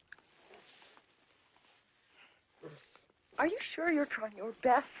 Are you sure you're trying your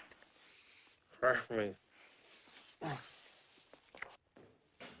best? Trust me.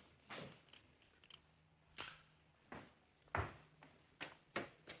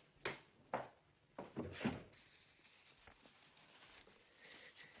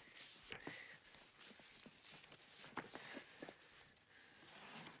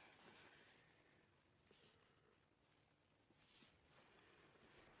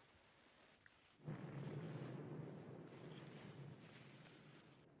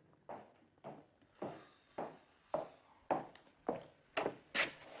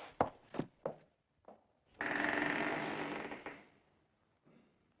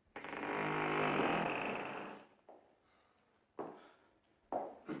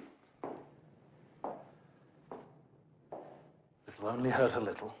 This will only hurt a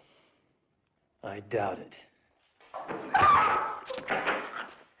little. I doubt it.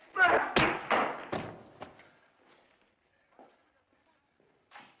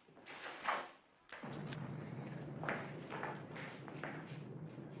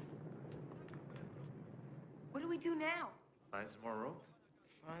 What do we do now? Find some more rope.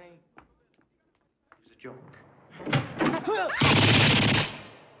 Funny. It was a joke.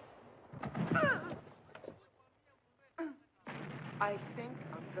 I think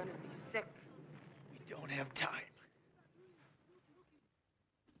I'm gonna be sick. We don't have time.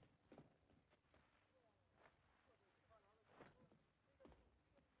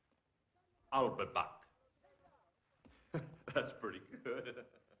 I'll be back. That's pretty good.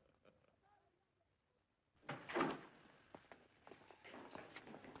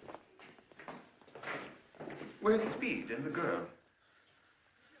 Where's Speed and the girl?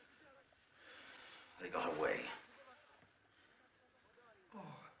 They got away.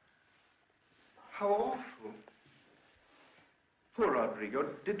 How awful. Poor Rodrigo.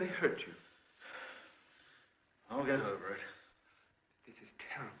 Did they hurt you? I'll get over it. This is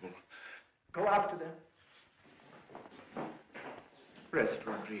terrible. Go after them. Rest,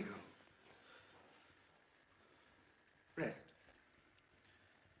 Rodrigo. Rest.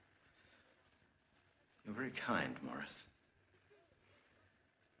 You're very kind, Morris.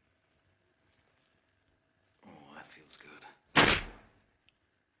 Oh, that feels good.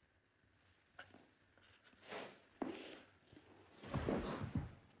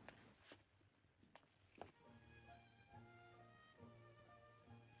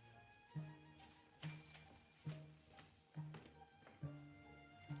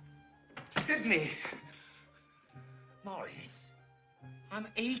 Sydney! Morris, I'm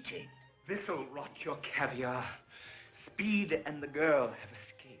eating. This'll rot your caviar. Speed and the girl have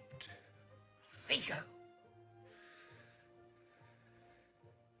escaped. Vigo.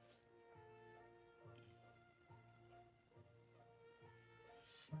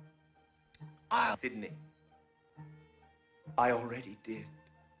 Sydney, I already did.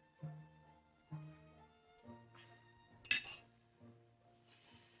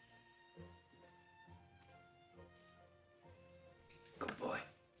 Good boy.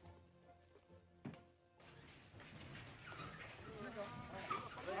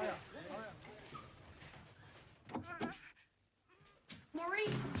 Maurice!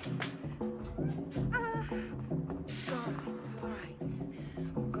 It's all right. It's all right.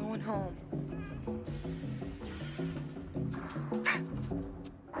 I'm going home.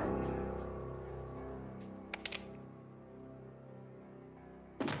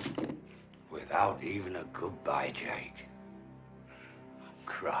 Without even a goodbye, Jake. I'm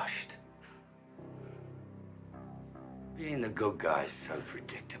crushed. Being the good guy is so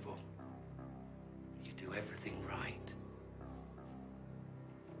predictable. You do everything right.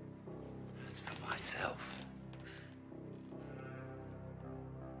 As for myself,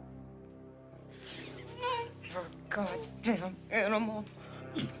 You're a goddamn animal.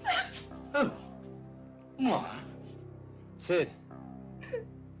 Oh. What? Sid.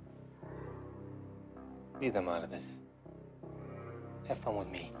 Leave them out of this. Have fun with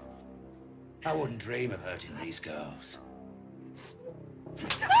me. I wouldn't dream of hurting these girls.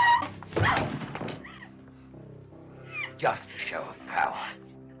 Just a show of power.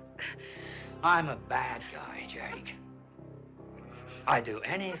 I'm a bad guy, Jake. I do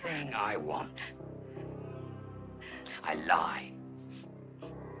anything I want. I lie.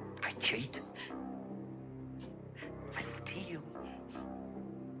 I cheat. I steal.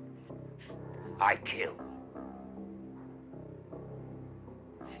 I kill.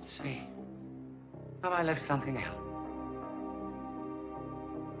 Let's see. Have I left something out?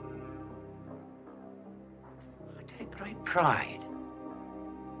 I take great pride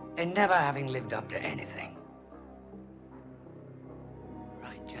in never having lived up to anything.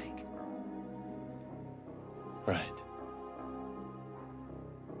 Right, Jake? Right.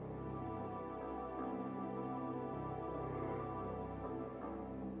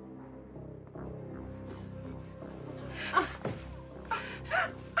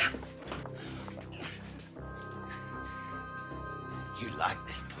 You like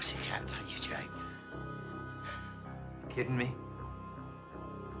this pussycat, don't you, Jake? Kidding me?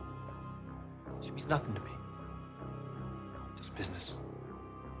 She means nothing to me. Just business.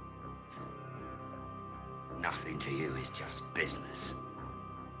 Nothing to you is just business.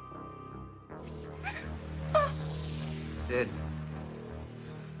 Sid.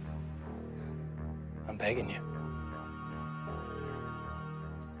 I'm begging you.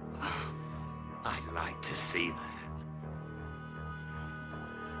 I'd like to see that.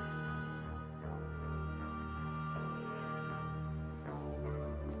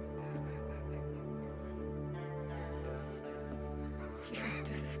 You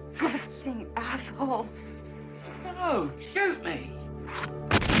disgusting asshole. So, shoot me.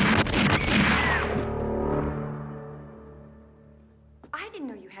 I didn't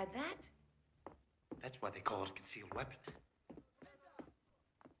know you had that. That's why they call it a concealed weapon.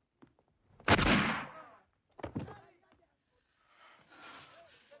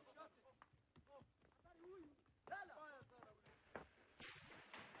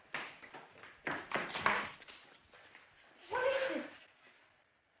 What is it?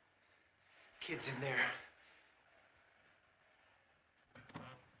 Kid's in there.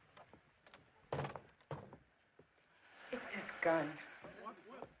 It's his gun.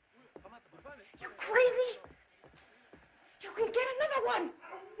 You crazy? You can get another one.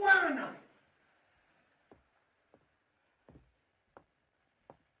 Bueno.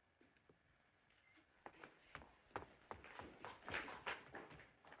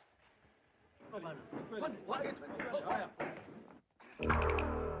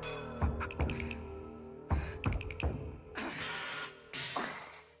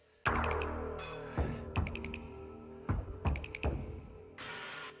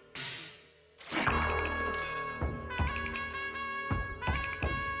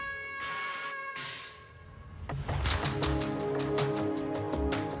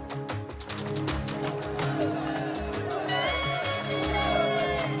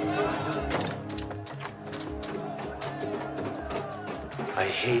 I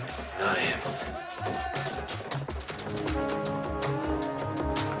hate knives.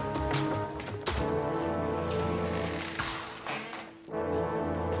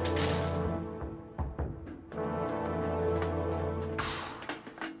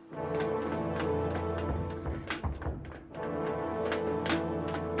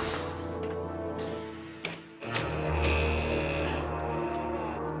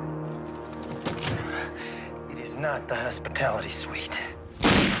 It is not the hospitality suite.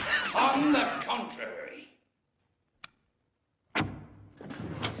 On the contrary.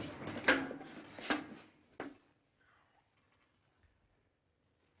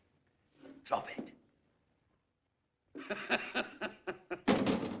 Drop it.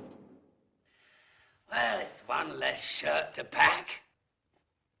 Well, it's one less shirt to pack.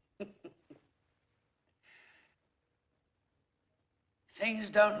 Things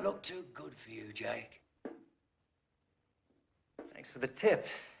don't look too good for you, Jake. Thanks for the tip.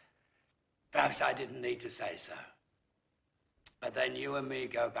 Perhaps I didn't need to say so. But then you and me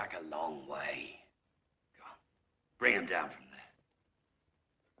go back a long way. Go on. Bring him down from there.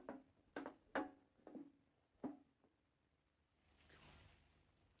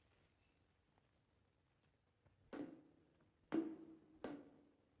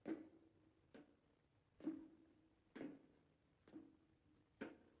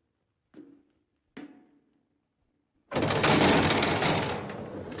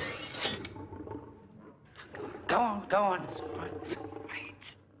 Go on, it's all right, it's all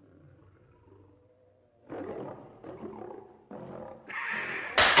right.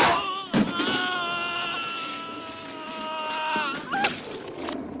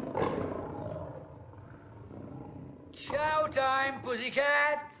 Chow time,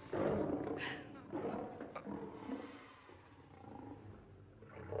 pussycats!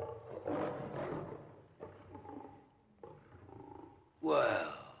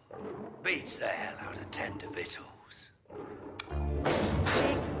 Well, beats the hell out of tender victuals.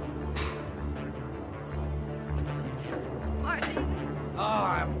 Marty. Oh,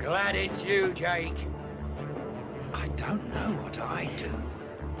 I'm glad it's you, Jake. I don't know what I'd do.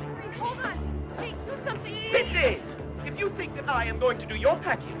 Hey, hold on. Jake, do something. Sydney! If you think that I am going to do your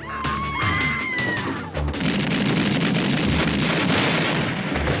packing...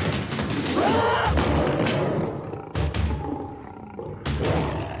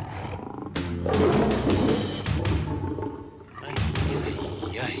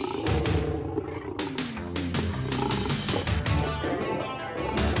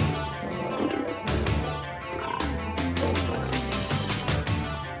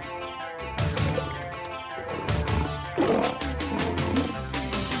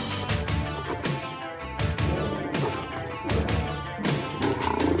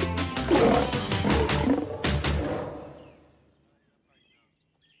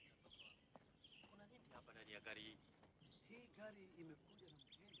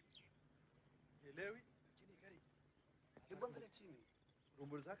 Sielewi, lakini karibu. Hebu angalia chini.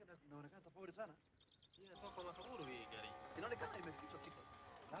 Rumbul zake zinaonekana tofauti sana. Hii inatoka makaburu hii gari. Inaonekana imefichwa tiko.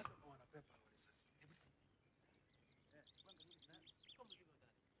 Lazima wanapepa risasi. Hebu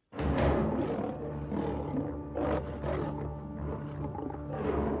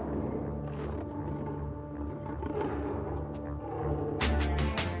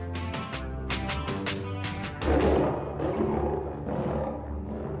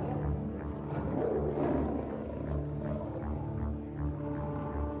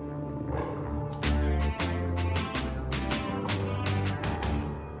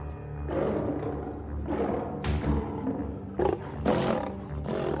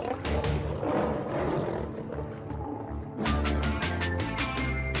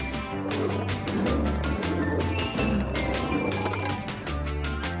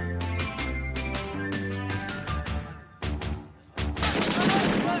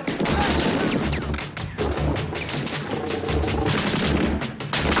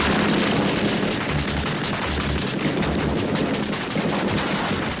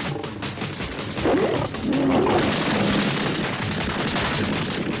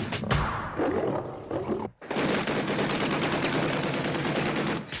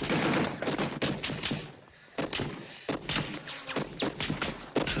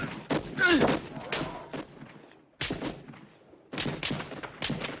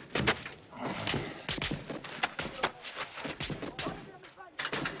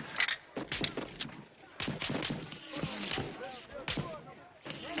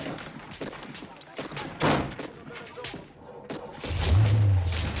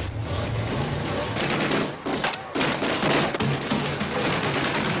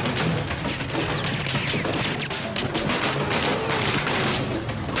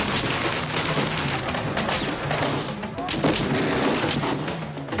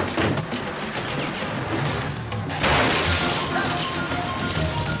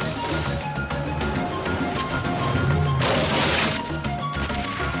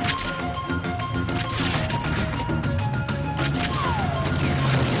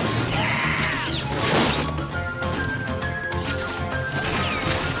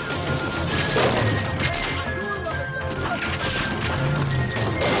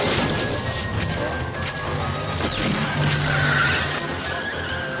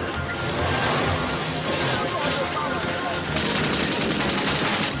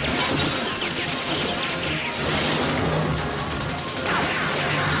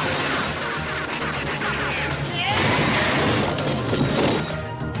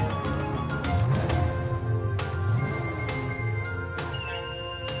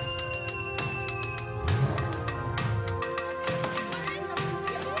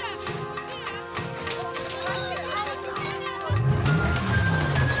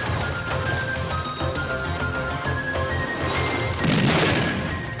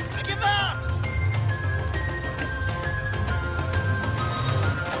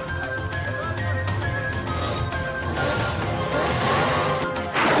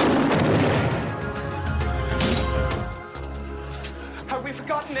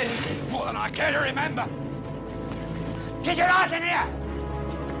More than I care to remember. Get your ass in here!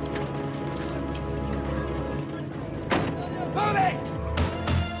 Move it!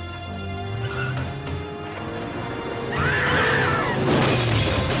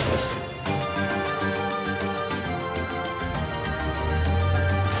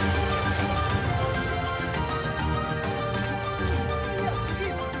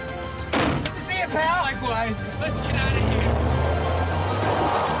 See you, pal. Likewise. Let's get out of here.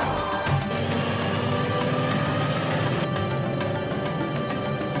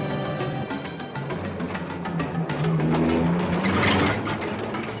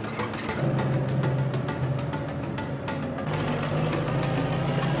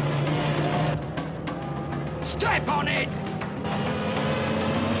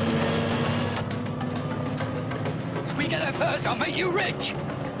 get there first, I'll make you rich.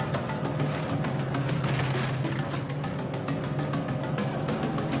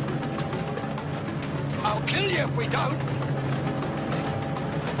 I'll kill you if we don't.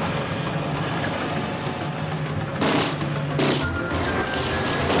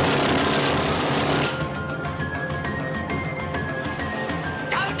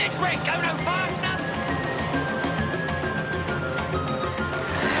 Don't this ring go no faster?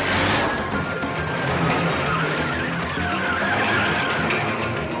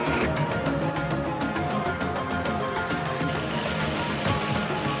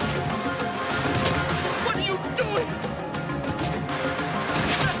 What are you doing?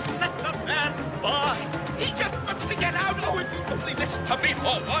 Let the man by. He just wants to get out. Oh, if you only listen to me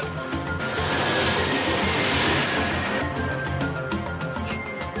for once.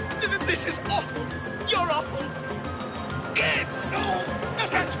 This is awful. You're awful. Get no.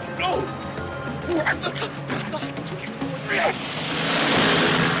 No.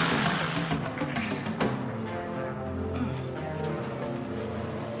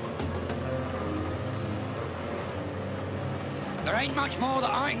 There ain't much more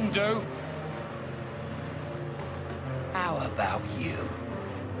that I can do. How about you?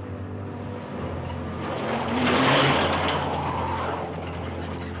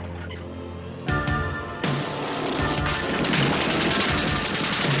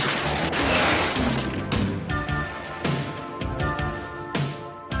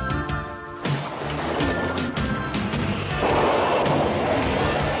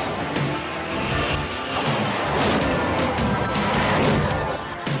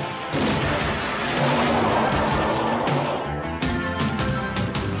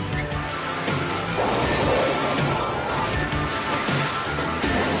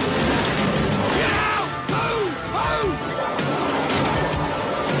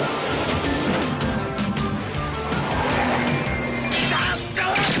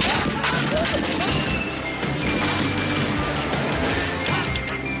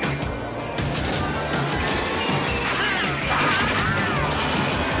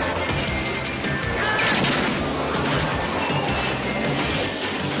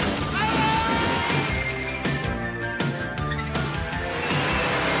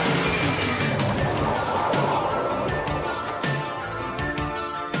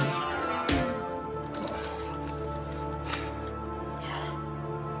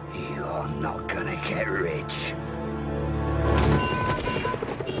 You're not gonna get rich.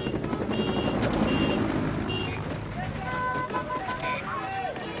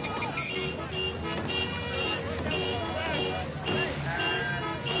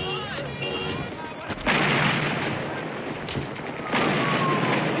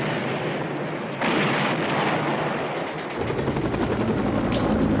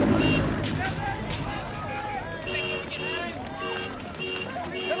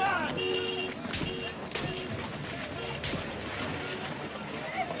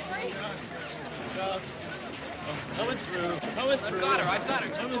 Coming through. I've got her.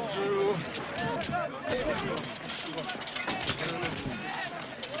 Just Coming go on. through.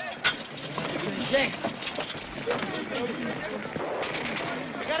 Yeah.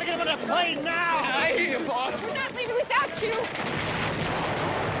 We gotta get him on that plane now. I hear you, boss. We're not leaving without you.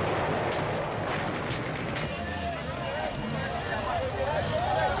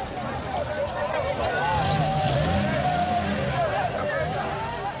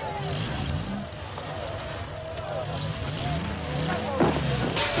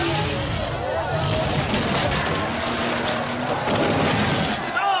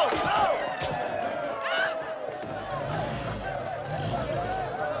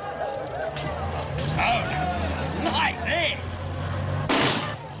 Like this.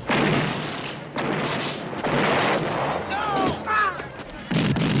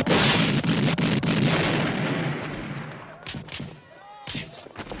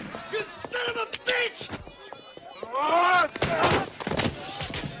 You son of a bitch!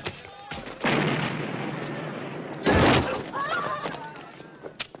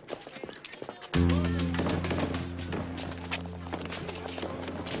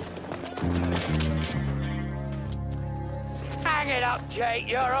 Hang it up, Jake.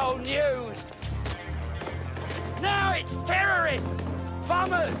 You're old news. Now it's terrorists,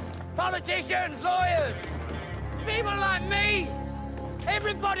 bombers, politicians, lawyers. People like me.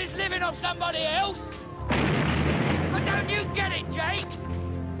 Everybody's living off somebody else. But don't you get it, Jake?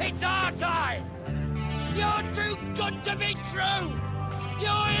 It's our time. You're too good to be true.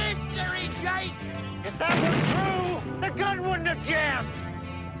 You're history, Jake. If that were true, the gun wouldn't have jammed.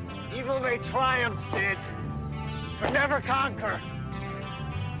 Evil may triumph, Sid, but never conquer.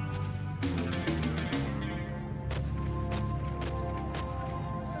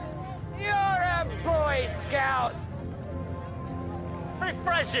 Look out!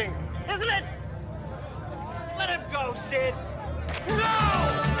 Refreshing, isn't it? Let him go, Sid. No!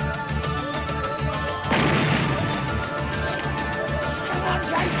 Come on,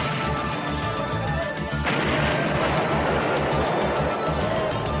 Jake!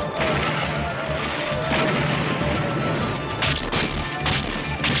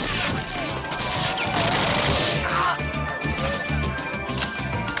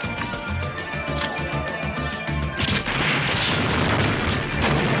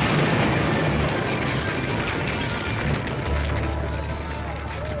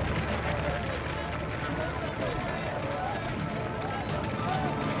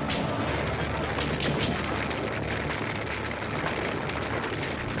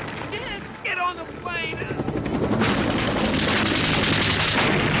 Get on the plane!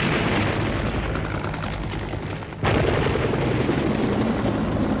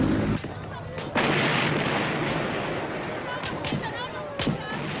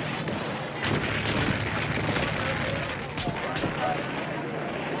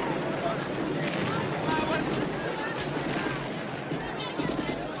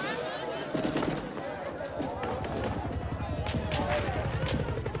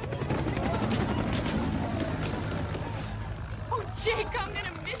 Oh, Jake, I'm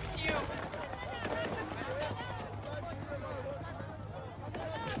gonna miss you.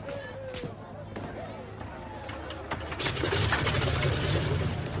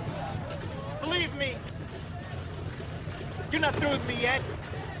 Believe me, you're not through with me yet.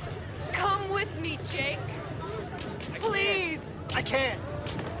 Come with me, Jake. Please. I can't.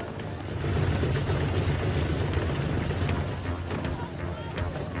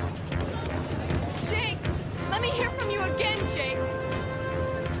 Jake, let me hear from you again, Jake.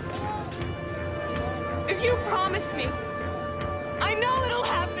 If you promise me, I know it'll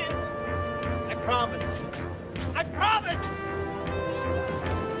happen. I promise. I promise!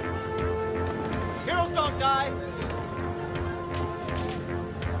 Heroes don't die.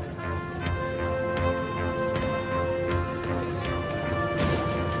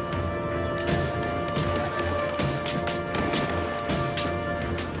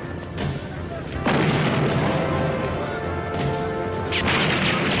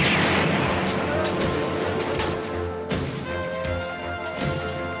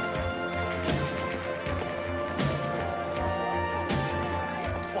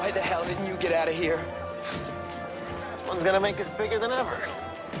 Why the hell didn't you get out of here? This one's gonna make us bigger than ever.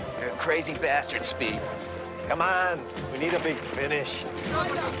 You're a crazy bastard, Speed. Come on, we need a big finish.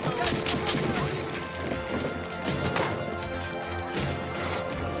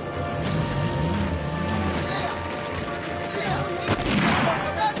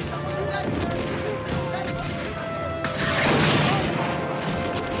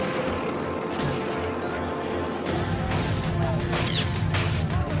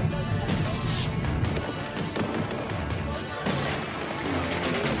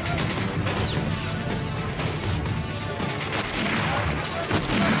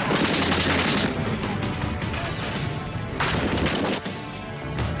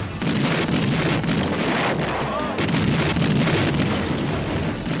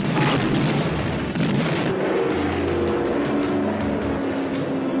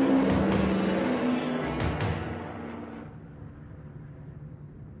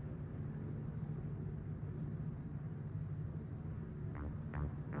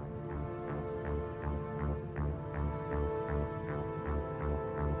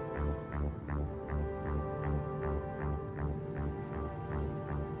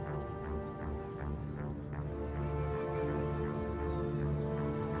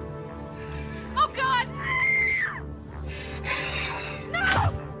 Oh, God!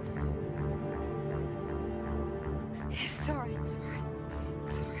 No! It's all right, it's all right.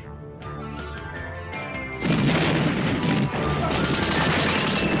 It's all right.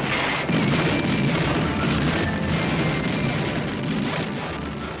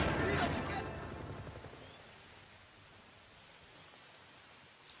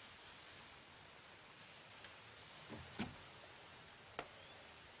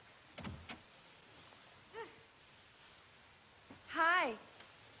 Hi.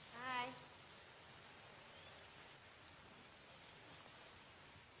 Hi.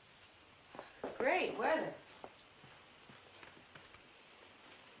 Great weather.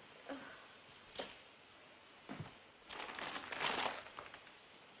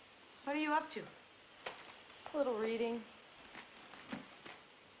 What are you up to? A little reading.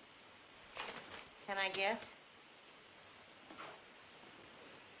 Can I guess?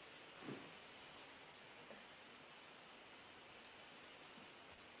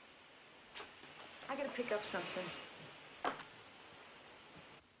 I gotta pick up something.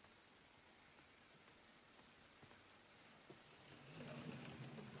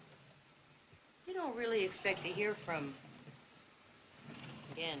 You don't really expect to hear from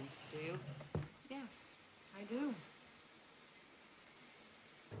again, do you? Yes, I do.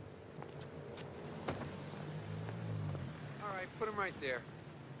 All right, put him right there.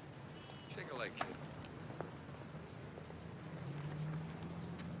 Shake a leg, kid.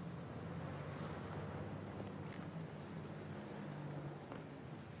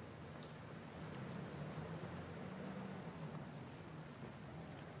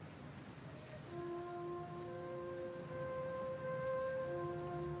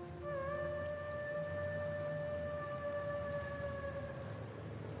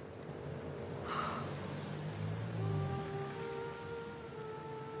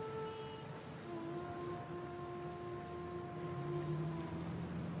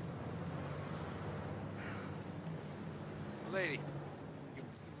 Lady, you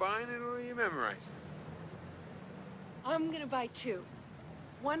buying it or you memorizing it? I'm gonna buy two.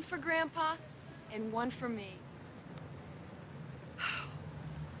 One for Grandpa and one for me.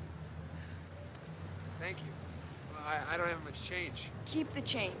 Thank you. Well, I don't have much change. Keep the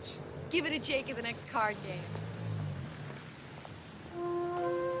change. Give it to Jake at the next card game.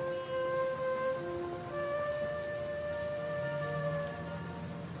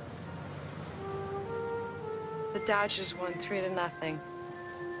 The Dodgers won 3-0.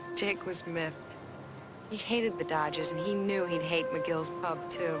 Jake was miffed. He hated the Dodgers, and he knew he'd hate McGill's pub,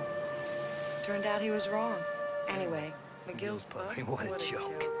 too. Turned out he was wrong. Anyway, McGill's pub, I mean, what a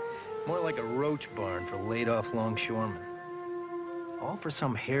joke. More like a roach barn for laid-off longshoremen. All for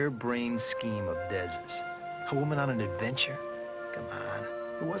some harebrained scheme of Dez's. A woman on an adventure? Come on,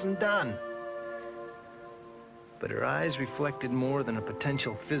 it wasn't done. But her eyes reflected more than a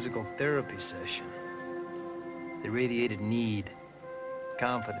potential physical therapy session. They radiated need,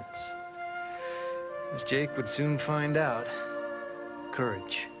 confidence. As Jake would soon find out,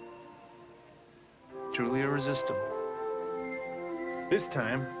 courage. Truly irresistible. This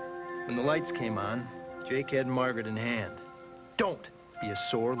time, when the lights came on, Jake had Margaret in hand. Don't be a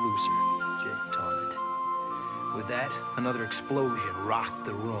sore loser, Jake taunted. With that, another explosion rocked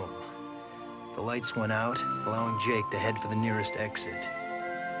the room. The lights went out, allowing Jake to head for the nearest exit.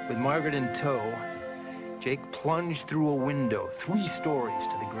 With Margaret in tow, Jake plunged through a window 3 stories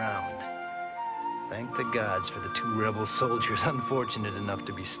to the ground. Thank the gods for the 2 rebel soldiers unfortunate enough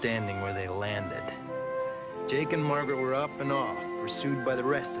to be standing where they landed. Jake and Margaret were up and off, pursued by the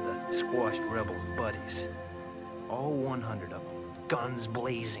rest of the squashed rebel buddies. All 100 of them, guns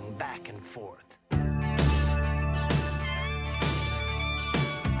blazing back and forth.